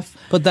and stuff.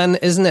 But then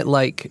isn't it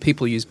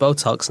people use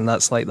Botox, and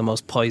that's the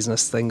most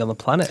poisonous thing on the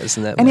planet,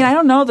 isn't it? I mean, I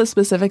don't know the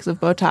specifics of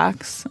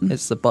Botox.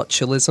 It's the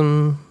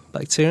botulism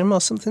bacterium or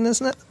something,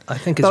 isn't it? I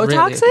think it's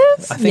Botox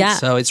is? I think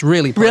so. It's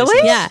really poisonous.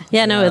 Really?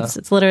 Yeah. No,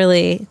 it's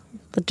literally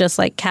just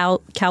like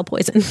cow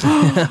poison.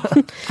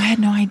 I had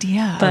no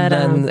idea. But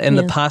and then in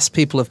the past,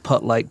 people have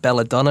put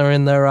belladonna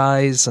in their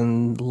eyes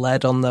and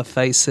lead on their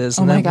faces.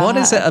 And then what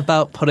is it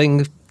about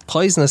putting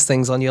poisonous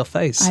things on your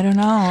face? I don't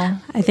know.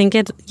 I think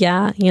it's,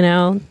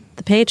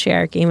 the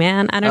patriarchy,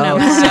 man. I don't know.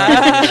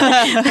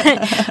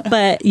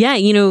 But yeah,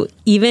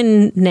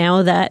 even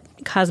now that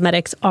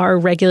cosmetics are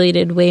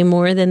regulated way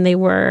more than they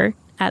were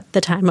at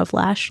the time of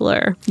lash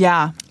lure.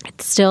 Yeah.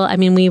 It's still,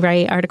 we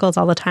write articles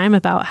all the time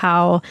about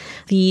how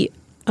the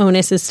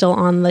onus is still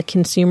on the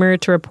consumer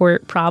to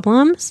report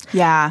problems.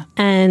 Yeah.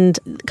 And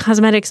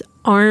cosmetics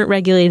aren't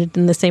regulated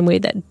in the same way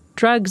that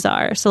drugs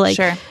are. So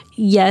sure.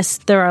 Yes,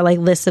 there are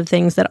lists of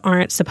things that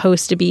aren't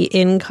supposed to be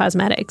in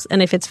cosmetics.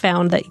 And if it's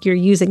found that you're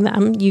using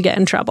them, you get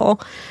in trouble.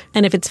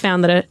 And if it's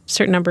found that a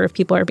certain number of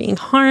people are being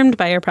harmed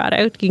by your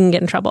product, you can get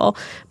in trouble.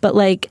 But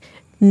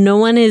no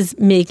one is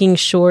making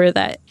sure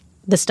that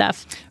the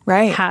stuff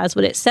has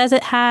what it says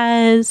it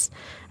has.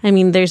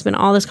 There's been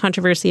all this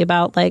controversy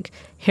about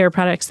hair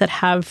products that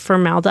have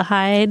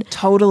formaldehyde.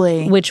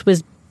 Totally. Which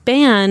was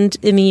banned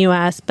in the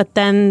US, but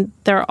then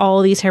there are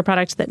all these hair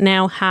products that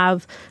now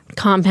have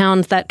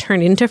compounds that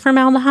turn into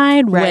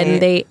formaldehyde when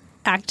they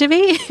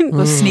activate.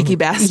 Those sneaky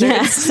bastards.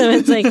 Yeah, so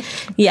it's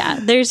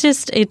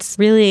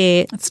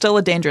it's still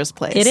a dangerous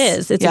place. It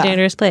is. It's a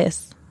dangerous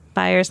place.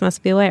 Buyers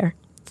must be aware.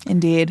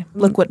 Indeed.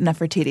 Look what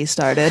Nefertiti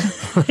started.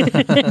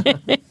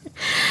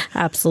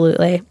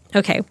 Absolutely.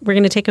 Okay, we're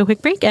going to take a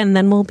quick break and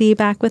then we'll be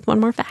back with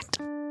one more fact.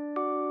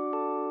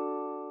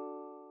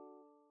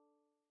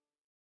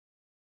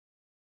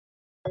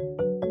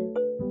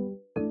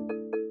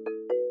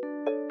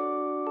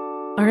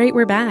 All right,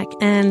 we're back.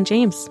 And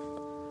James,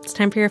 it's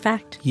time for your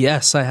fact.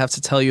 Yes, I have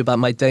to tell you about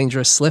my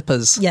dangerous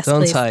slippers, yes,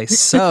 don't please. I?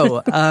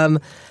 So,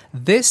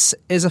 this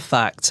is a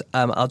fact.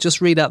 I'll just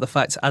read out the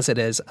fact as it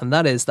is, and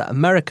that is that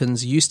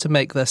Americans used to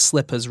make their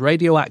slippers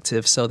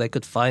radioactive so they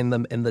could find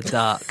them in the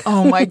dark.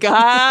 Oh my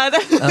God.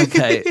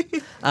 Okay.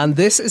 And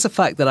this is a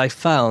fact that I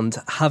found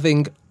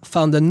having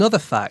found another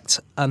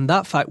fact, and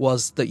that fact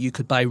was that you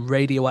could buy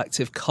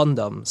radioactive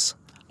condoms.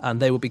 And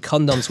they would be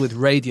condoms with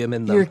radium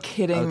in them. You're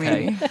kidding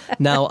me.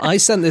 Now, I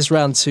sent this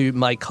round to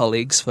my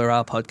colleagues for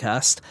our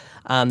podcast,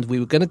 and we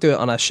were going to do it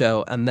on our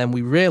show. And then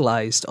we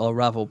realized, or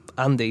rather,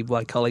 Andy,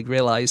 my colleague,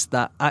 realized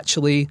that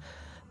actually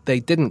they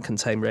didn't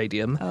contain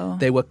radium. Oh.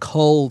 They were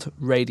called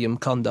radium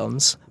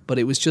condoms, but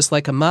it was just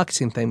like a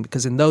marketing thing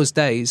because in those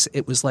days,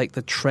 it was like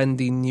the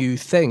trendy new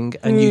thing.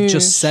 And you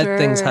just said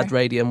things had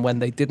radium when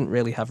they didn't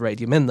really have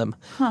radium in them.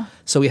 Huh.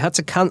 So we had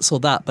to cancel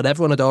that, but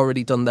everyone had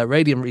already done their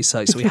radium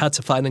research, so we had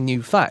to find a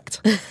new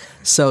fact.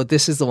 So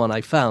this is the one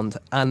I found.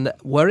 And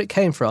where it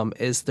came from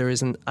is there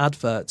is an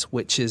advert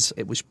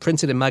it was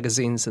printed in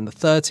magazines in the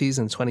 30s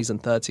and 20s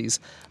and 30s,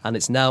 and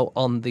it's now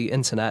on the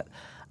internet,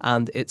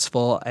 and it's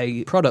for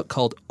a product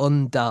called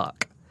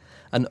Undark.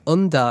 And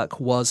Undark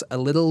was a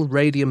little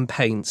radium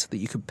paint that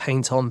you could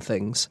paint on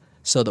things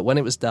so that when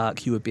it was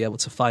dark, you would be able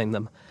to find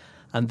them.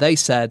 And they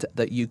said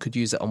that you could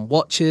use it on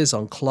watches,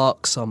 on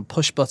clocks, on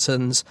push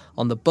buttons,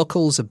 on the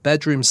buckles of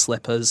bedroom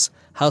slippers,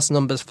 house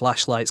numbers,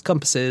 flashlights,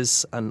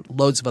 compasses, and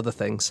loads of other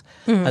things.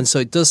 And so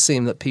it does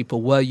seem that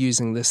people were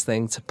using this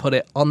thing to put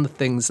it on the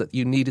things that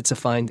you needed to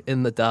find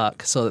in the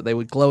dark so that they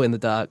would glow in the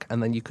dark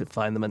and then you could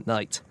find them at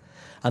night.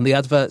 And the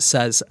advert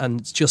says,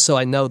 and just so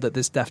I know that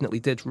this definitely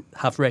did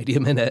have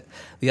radium in it,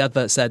 the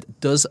advert said,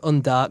 does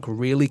Undark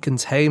really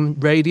contain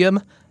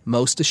radium?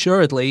 Most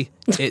assuredly,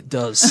 it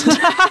does.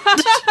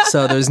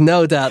 So there's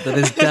no doubt that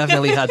this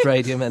definitely had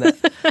radium in it.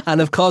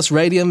 And of course,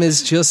 radium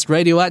is just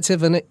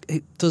radioactive and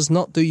it does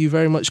not do you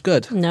very much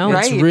good. No.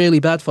 It's Right. really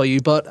bad for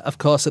you. But of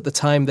course, at the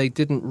time, they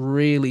didn't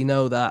really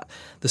know that.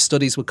 The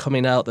studies were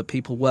coming out that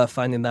people were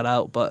finding that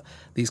out, but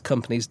these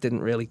companies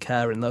didn't really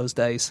care in those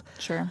days.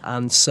 Sure.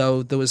 And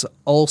so there was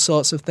all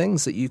sorts of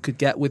things that you could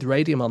get with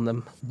radium on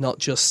them. Not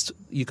just,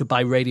 you could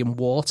buy radium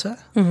water,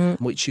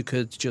 which you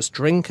could just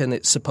drink, and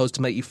it's supposed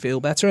to make you feel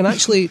better. And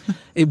actually,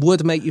 it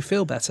would make you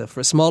feel better.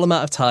 For a small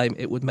amount of time,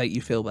 it would make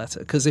you feel better.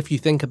 Because if you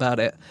think about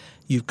it,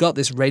 you've got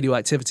this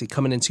radioactivity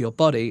coming into your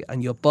body,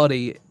 and your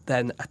body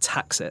then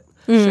attacks it.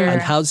 Sure.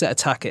 And how does it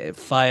attack it? It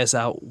fires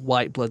out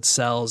white blood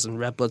cells and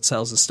red blood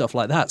cells and stuff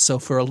like that. So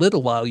for a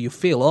little while, you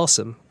feel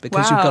awesome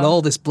because you've got Wow.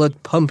 all this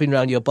blood pumping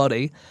around your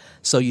body.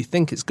 So you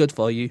think it's good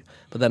for you.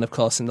 But then, of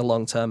course, in the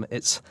long term,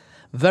 it's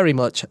very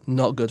much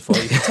not good for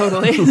you.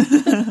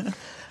 Totally.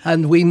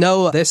 And we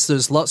know this.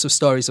 There's lots of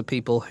stories of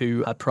people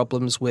who had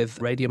problems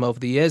with radium over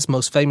the years,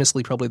 most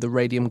famously probably the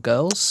Radium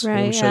Girls, who I'm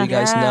Right, sure you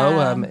guys yeah.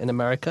 know in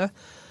America.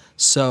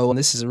 So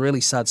this is a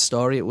really sad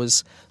story. There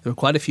were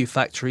quite a few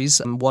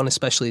factories, and one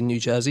especially in New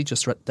Jersey,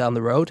 just down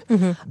the road.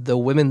 The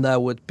women there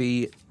would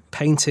be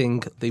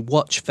painting the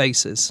watch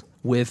faces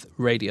with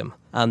radium.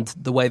 And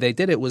the way they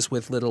did it was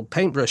with little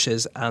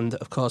paintbrushes. And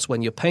of course,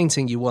 when you're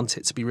painting, you want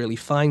it to be really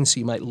fine. So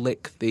you might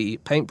lick the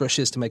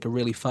paintbrushes to make a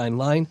really fine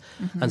line.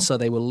 And so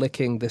they were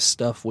licking this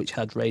stuff which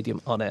had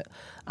radium on it.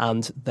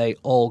 And they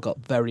all got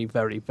very,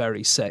 very,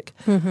 very sick.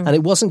 And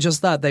it wasn't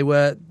just that.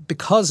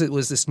 Because it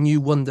was this new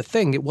wonder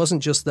thing, it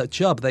wasn't just their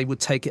job. They would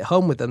take it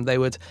home with them. They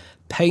would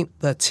paint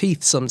their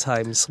teeth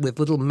sometimes with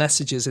little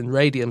messages in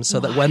radium so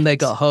that when they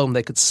got home,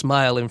 they could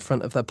smile in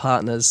front of their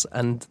partners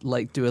and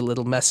like do a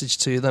little message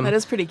to them. That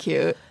is pretty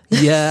cute.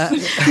 Yeah.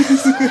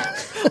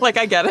 Like,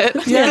 I get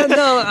it. Yeah,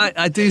 no,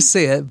 I do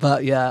see it,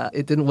 but yeah,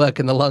 it didn't work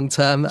in the long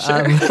term.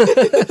 Sure.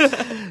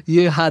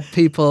 You had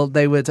people,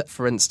 they would,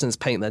 for instance,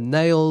 paint their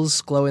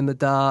nails, glow in the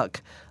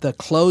dark. The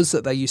clothes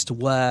that they used to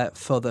wear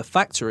for the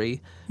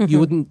factory, you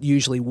wouldn't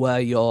usually wear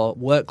your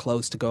work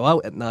clothes to go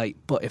out at night,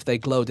 but if they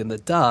glowed in the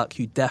dark,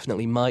 you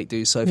definitely might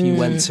do. So if you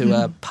went to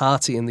a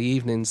party in the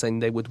evenings, then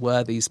they would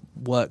wear these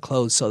work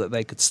clothes so that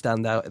they could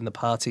stand out in the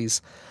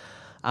parties.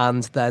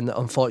 And then,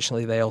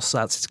 unfortunately, they all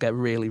started to get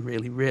really,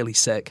 really, really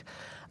sick.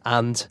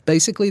 And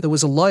basically, there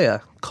was a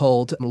lawyer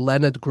called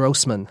Leonard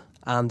Grossman,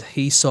 and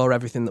he saw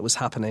everything that was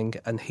happening,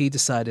 and he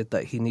decided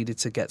that he needed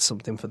to get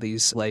something for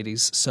these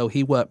ladies. So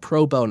he worked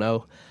pro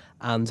bono,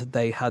 and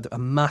they had a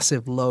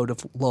massive load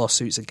of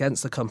lawsuits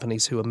against the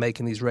companies who were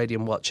making these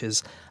radium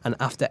watches. And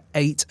after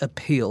 8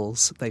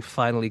 appeals, they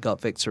finally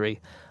got victory.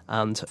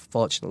 And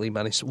fortunately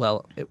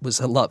it was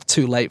a lot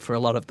too late for a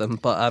lot of them,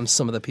 but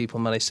some of the people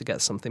managed to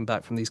get something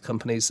back from these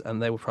companies and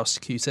they were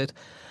prosecuted.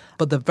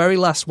 But the very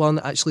last one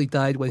actually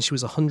died when she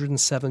was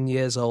 107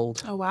 years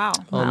old. Oh, wow.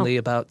 Only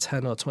about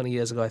 10 or 20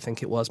 years ago, I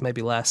think it was,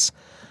 maybe less.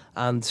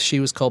 And she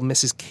was called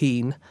Mrs.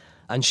 Keene,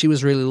 and she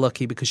was really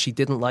lucky because she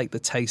didn't like the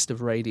taste of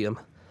radium.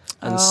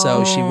 And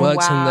so she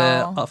worked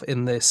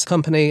in this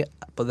company,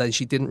 but then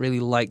she didn't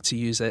really like to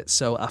use it.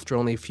 So after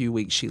only a few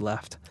weeks, she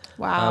left.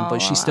 Wow. But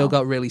she still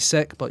got really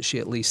sick, but she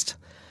at least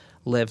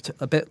lived.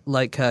 A bit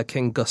like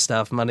King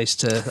Gustav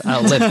managed to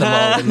outlive them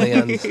all in the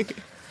end.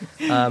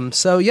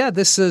 So yeah,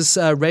 this is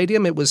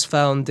radium. It was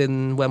found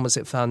when was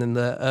it found? In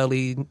the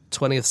early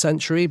 20th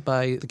century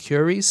by the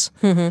Curies.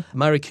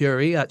 Marie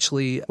Curie,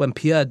 actually, when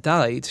Pierre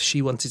died,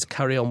 she wanted to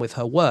carry on with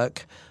her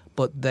work,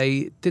 but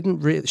they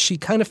didn't she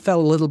kind of fell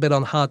a little bit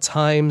on hard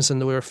times,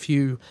 and there were a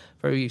few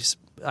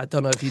I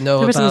don't know if you know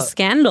There were about... some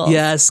scandals.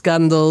 Yeah,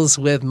 scandals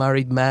with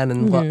married men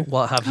and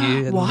what have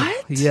you. And,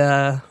 What?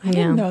 Yeah. I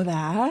didn't know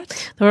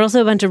that. There were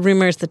also a bunch of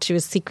rumors that she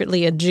was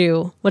secretly a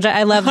Jew, which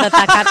I love that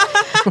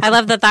got. I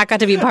love that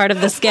got to be part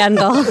of the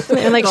scandal.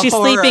 And like, she's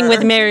sleeping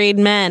with married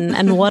men,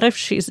 and what if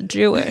she's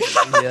Jewish?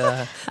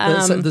 Yeah.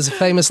 There's a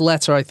famous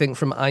letter, I think,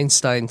 from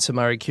Einstein to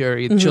Marie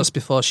Curie just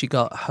before she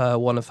got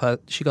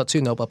she got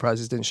 2 Nobel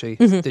Prizes, didn't she?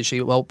 Did she?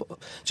 Well,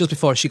 just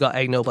before she got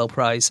a Nobel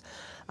Prize.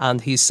 And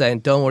he's saying,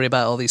 don't worry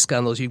about all these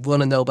scandals. You've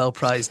won a Nobel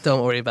Prize.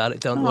 Don't worry about it.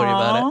 Don't worry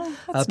about it.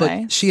 That's but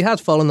nice. she had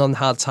fallen on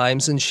hard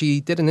times, and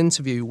she did an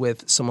interview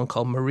with someone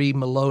called Marie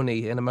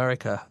Maloney in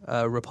America,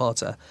 a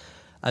reporter.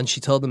 And she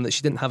told them that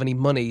she didn't have any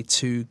money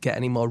to get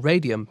any more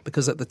radium,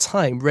 because at the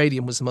time,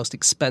 radium was the most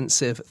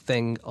expensive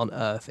thing on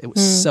Earth. It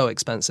was so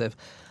expensive.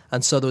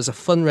 And so there was a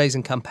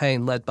fundraising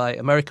campaign led by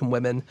American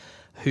women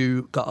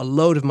who got a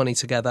load of money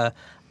together.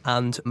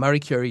 And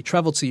Marie Curie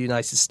traveled to the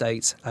United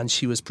States, and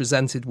she was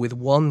presented with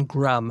 1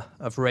 gram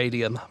of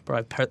radium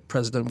by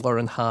President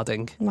Warren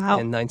Harding in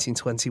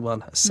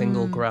 1921, a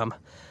single gram.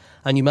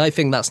 And you might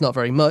think that's not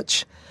very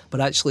much, but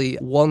actually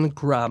 1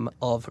 gram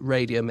of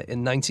radium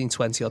in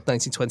 1920 or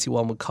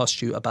 1921 would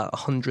cost you about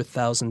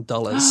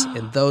 $100,000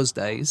 in those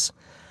days.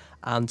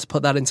 And to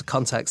put that into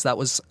context, that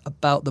was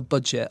about the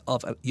budget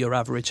of your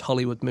average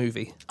Hollywood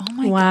movie. Oh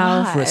my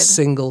God. For a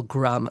single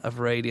gram of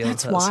radium.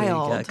 That's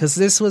wild. Because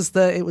it was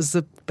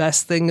the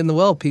best thing in the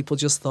world. People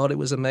just thought it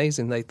was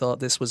amazing. They thought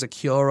this was a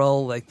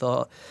cure-all. They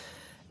thought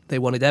they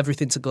wanted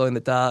everything to glow in the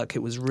dark. It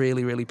was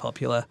really, really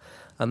popular.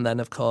 And then,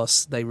 of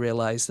course, they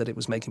realized that it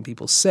was making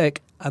people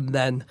sick. And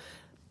then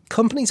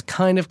companies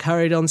kind of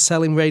carried on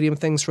selling radium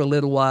things for a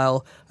little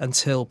while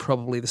until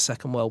probably the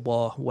Second World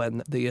War,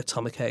 when the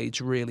atomic age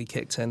really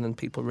kicked in and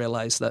people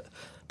realized that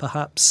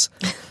perhaps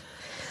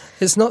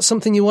it's not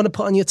something you want to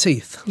put on your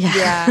teeth.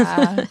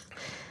 Yeah.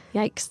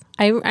 Yikes.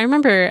 I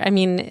remember,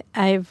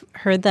 I've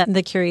heard that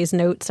the Curie's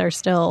notes are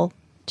still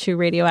too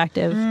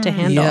radioactive to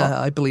handle. Yeah,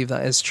 I believe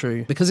that is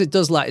true. Because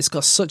it's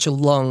got such a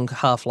long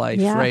half-life,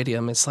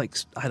 radium. It's like,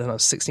 I don't know,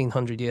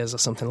 1,600 years or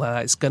something like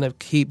that. It's going to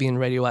keep being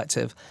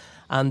radioactive.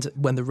 And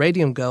when the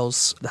Radium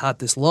Girls had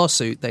this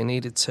lawsuit, they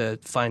needed to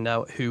find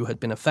out who had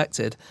been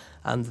affected.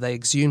 And they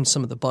exhumed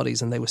some of the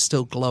bodies, and they were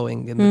still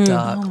glowing in the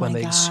dark when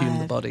they exhumed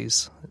the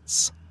bodies.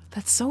 That's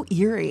so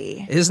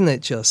eerie. Isn't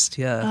it just?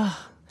 Yeah. Ugh.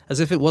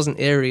 As if it wasn't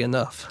eerie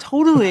enough.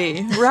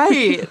 Totally.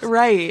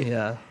 Right.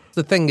 Yeah.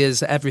 The thing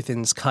is,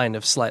 everything's kind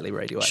of slightly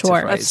radioactive, sure,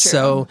 right? That's true.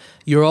 So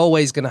you're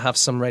always going to have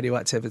some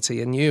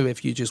radioactivity in you.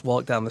 If you just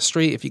walk down the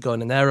street, if you go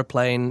in an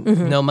airplane,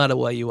 no matter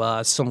where you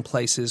are, some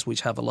places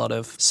which have a lot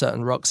of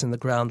certain rocks in the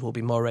ground will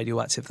be more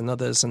radioactive than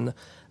others. And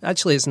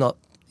actually, it's not,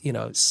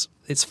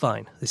 it's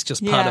fine. It's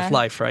just part of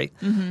life, right?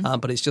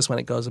 But it's just when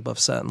it goes above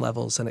certain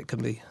levels, and it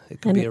can be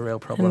a real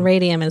problem. And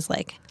radium is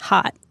like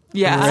hot.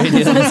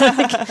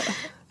 Yeah.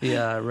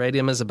 Yeah,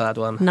 radium is a bad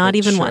one. Not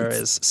even sure once.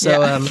 Is.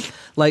 So,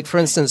 like, for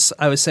instance,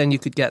 I was saying you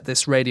could get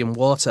this radium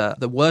water.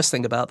 The worst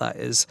thing about that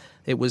is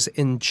it was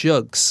in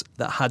jugs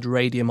that had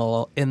radium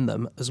ore in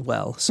them as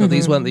well. So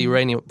these weren't the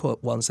uranium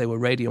ones, they were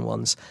radium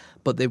ones.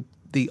 But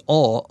the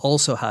ore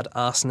also had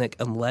arsenic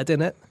and lead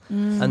in it.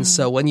 And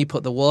so when you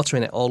put the water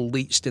in, it all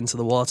leached into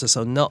the water.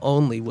 So not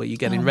only were you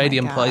getting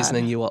radium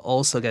poisoning, you were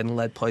also getting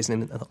lead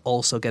poisoning and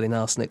also getting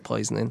arsenic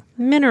poisoning.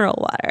 Mineral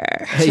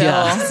water.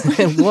 Yeah,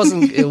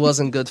 it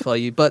wasn't good for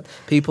you. But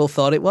people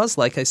thought it was,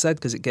 like I said,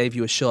 because it gave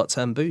you a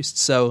short-term boost.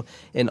 So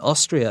in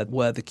Austria,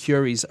 where the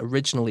Curies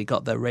originally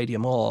got their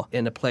radium ore,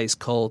 in a place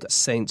called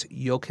St.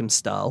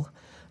 Joachimsthal,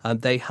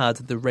 they had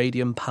the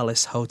Radium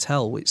Palace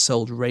Hotel, which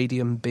sold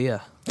radium beer.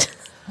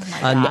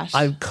 And gosh.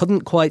 I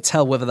couldn't quite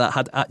tell whether that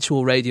had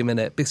actual radium in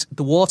it. Because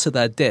the water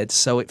there did,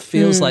 so it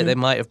feels like they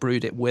might have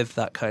brewed it with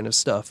that kind of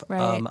stuff.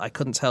 Right. I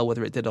couldn't tell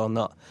whether it did or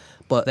not.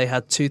 But they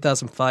had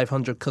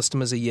 2,500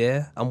 customers a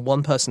year, and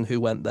one person who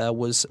went there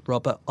was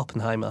Robert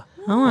Oppenheimer.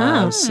 Oh,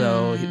 wow.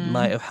 So it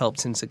might have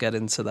helped him to get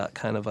into that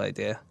kind of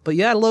idea. But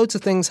yeah, loads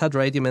of things had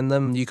radium in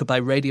them. You could buy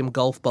radium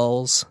golf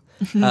balls.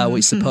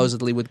 Which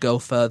supposedly would go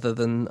further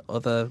than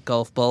other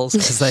golf balls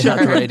because they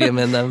had radium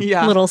in them.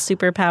 Yeah. Little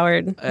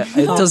super-powered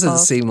It doesn't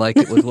balls. seem like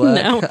it would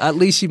work. No. At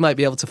least you might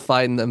be able to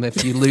find them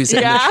if you lose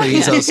it in the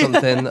trees or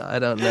something. I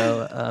don't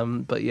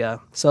know. But yeah,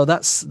 so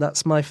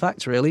that's my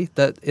fact, really,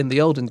 that in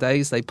the olden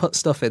days, they put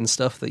stuff in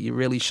stuff that you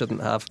really shouldn't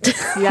have.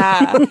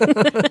 Yeah.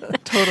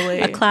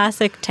 Totally. A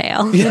classic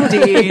tale.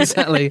 Indeed.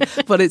 Exactly.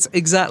 But it's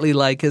exactly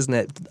like, isn't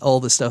it,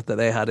 all the stuff that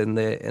they had in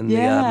the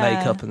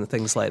makeup and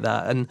things like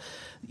that. And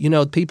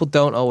people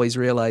don't always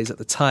realize at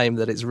the time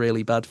that it's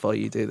really bad for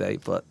you, do they?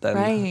 But then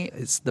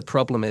the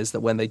problem is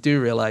that when they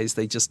do realize,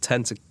 they just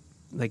tend to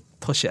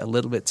push it a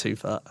little bit too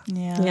far.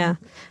 Yeah.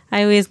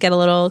 I always get a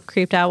little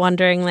creeped out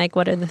wondering, like,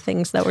 what are the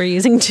things that we're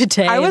using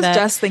today? I was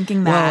just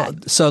thinking that.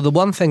 Well, so the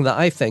one thing that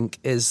I think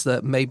is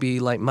that maybe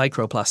like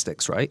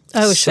microplastics, right?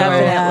 Oh, so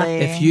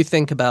definitely. if you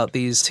think about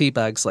these tea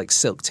bags, like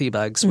silk tea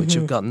bags, which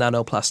have got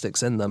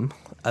nanoplastics in them,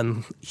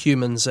 and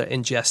humans are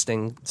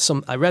ingesting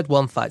some. I read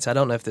one fact, I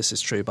don't know if this is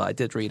true, but I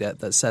did read it,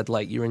 that said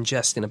like you're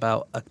ingesting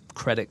about a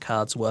credit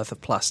card's worth of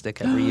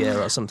plastic every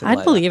year or something like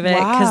that. I'd believe it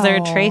because there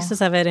are Wow.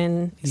 traces of it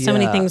in so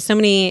many things. So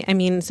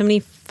many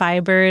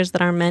fibers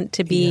that are meant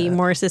to be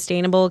more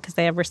sustainable because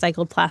they have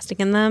recycled plastic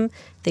in them.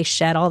 They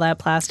shed all that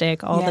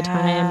plastic all the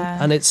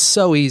time. And it's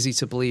so easy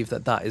to believe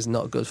that that is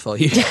not good for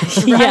you.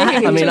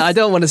 Yeah. I mean, I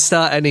don't want to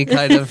start any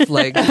kind of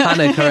like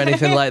panic or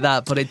anything like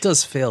that, but it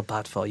does feel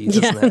bad for you,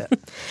 doesn't it?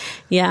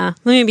 Yeah.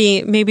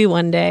 Maybe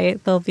one day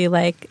they'll be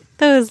like,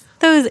 those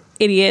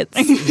idiots.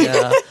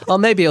 Yeah. Or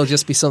maybe it'll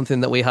just be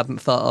something that we hadn't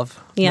thought of.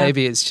 Yeah.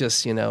 Maybe it's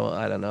just, I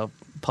don't know,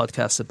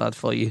 podcasts are bad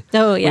for you.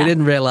 Oh, yeah. We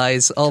didn't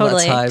realize all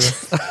Totally. that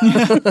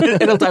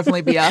time. It'll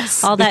definitely be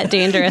us. All that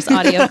dangerous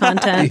audio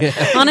content.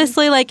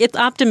 Honestly, like, it's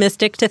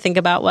optimistic to think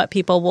about what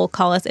people will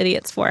call us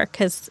idiots for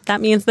because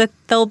that means that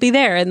they'll be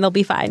there and they'll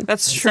be fine.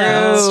 That's true.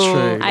 That's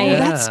true.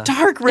 That's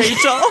dark,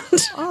 Rachel.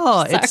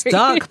 Oh, it's Sorry.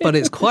 dark, but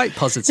it's quite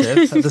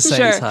positive at the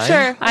same time.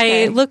 Sure.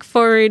 I look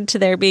forward to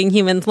there being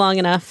humans long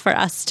enough for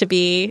us to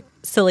be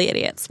silly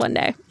idiots one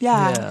day.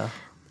 Yeah.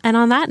 And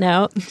on that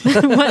note,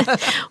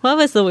 what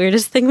was the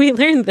weirdest thing we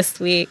learned this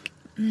week?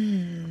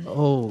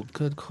 Oh,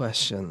 good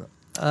question.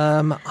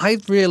 I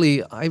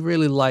really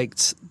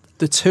liked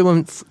the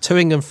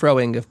toing and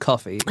froing of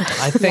coffee.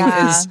 I think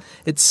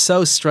it's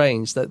so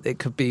strange that it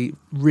could be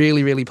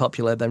really, really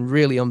popular, then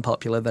really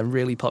unpopular, then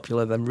really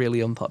popular, then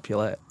really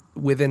unpopular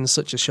within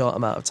such a short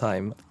amount of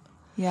time.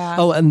 Yeah.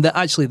 Oh, and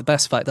actually the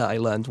best fact that I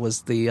learned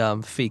was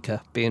the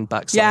fika being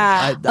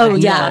backside. Yeah.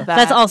 Yeah.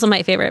 That's also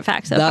my favorite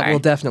fact so that far. will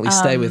definitely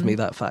stay with me,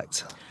 that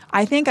fact.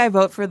 I think I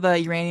vote for the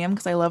uranium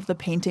because I love the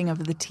painting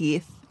of the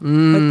teeth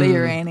with the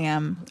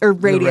uranium. Or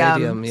radium.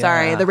 radium, yeah.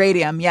 Sorry, the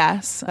radium.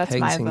 Yes. That's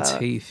Painting my vote.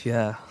 teeth,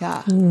 yeah.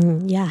 Yeah.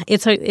 Yeah.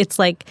 It's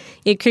like,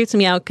 it creeps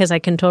me out because I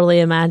can totally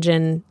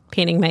imagine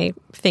painting my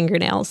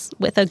fingernails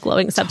with a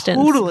glowing substance.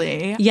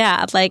 Totally.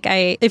 Yeah, like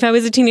if I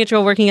was a teenage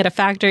girl working at a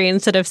factory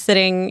instead of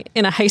sitting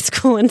in a high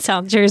school in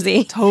South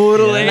Jersey.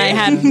 Totally. And I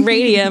had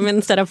radium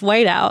instead of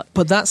whiteout.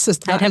 But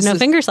I'd have no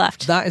fingers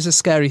left. That is a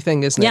scary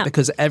thing, isn't it? Yeah.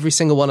 Because every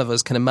single one of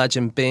us can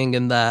imagine being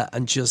in there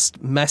and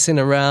just messing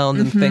around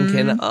and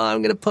thinking, "Oh,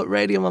 I'm going to put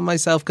radium on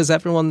myself," because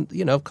everyone,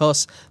 of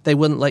course, they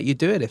wouldn't let you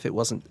do it if it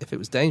was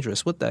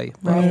dangerous, would they?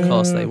 But of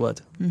course they would.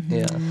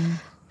 Yeah.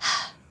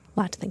 A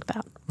lot to think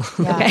about.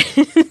 Yeah. Okay.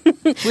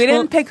 We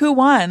didn't pick who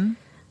won.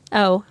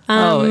 Oh,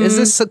 Is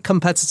this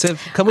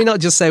competitive? Can we not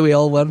just say we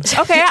all won?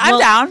 Okay, I'm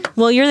down.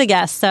 well, you're the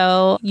guest,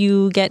 so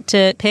you get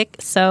to pick.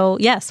 So,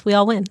 yes, we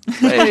all win.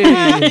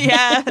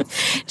 Yeah.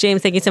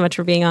 James, thank you so much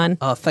for being on.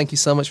 Oh, thank you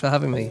so much for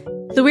having me.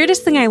 The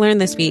Weirdest Thing I Learned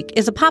This Week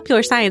is a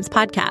popular science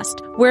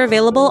podcast. We're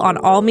available on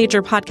all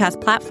major podcast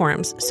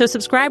platforms, so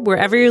subscribe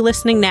wherever you're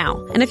listening now.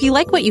 And if you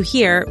like what you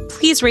hear,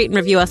 please rate and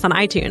review us on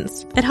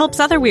iTunes. It helps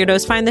other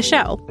weirdos find the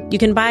show. You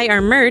can buy our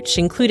merch,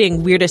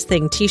 including Weirdest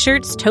Thing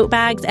t-shirts, tote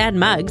bags, and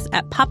mugs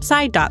at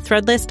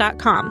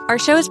popsci.threadless.com. Our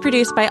show is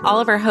produced by all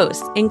of our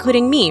hosts,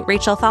 including me,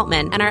 Rachel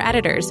Feltman, and our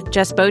editors,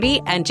 Jess Bodie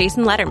and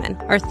Jason Letterman.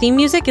 Our theme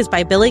music is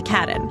by Billy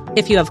Cadden.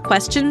 If you have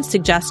questions,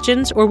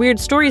 suggestions, or weird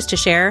stories to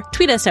share,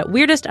 tweet us at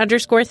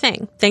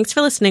weirdest_thing. Thanks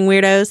for listening,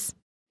 weirdos.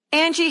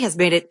 Angie has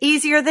made it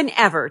easier than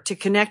ever to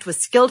connect with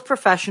skilled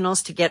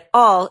professionals to get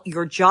all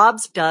your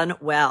jobs done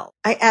well.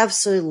 I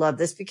absolutely love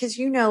this because,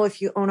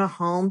 if you own a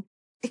home,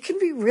 it can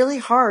be really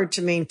hard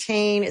to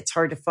maintain. It's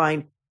hard to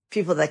find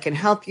people that can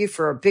help you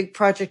for a big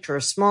project or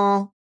a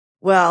small.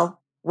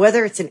 Well,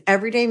 whether it's in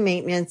everyday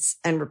maintenance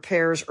and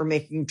repairs or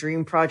making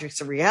dream projects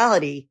a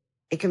reality,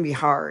 it can be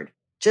hard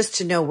just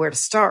to know where to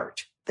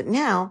start. But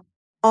now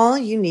all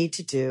you need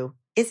to do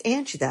is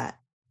Angie that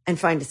and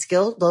find a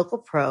skilled local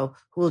pro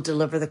who will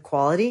deliver the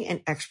quality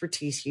and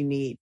expertise you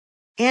need.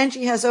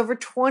 Angie has over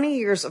 20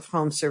 years of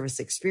home service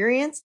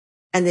experience,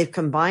 and they've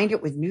combined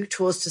it with new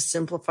tools to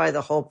simplify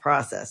the whole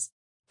process.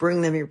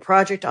 Bring them your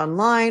project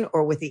online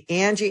or with the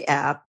Angie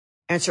app,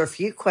 answer a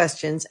few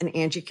questions, and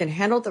Angie can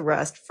handle the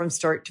rest from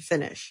start to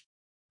finish.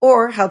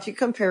 Or help you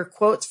compare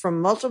quotes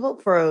from multiple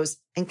pros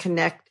and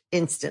connect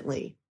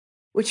instantly,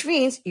 which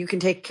means you can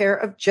take care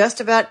of just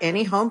about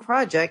any home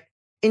project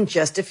in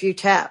just a few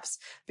taps.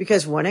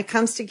 Because when it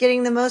comes to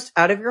getting the most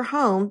out of your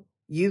home,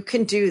 you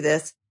can do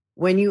this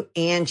when you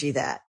Angie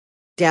that.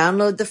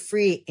 Download the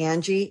free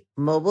Angie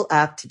mobile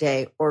app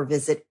today or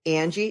visit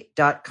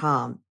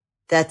Angie.com.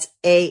 That's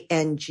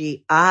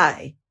ANGI.com.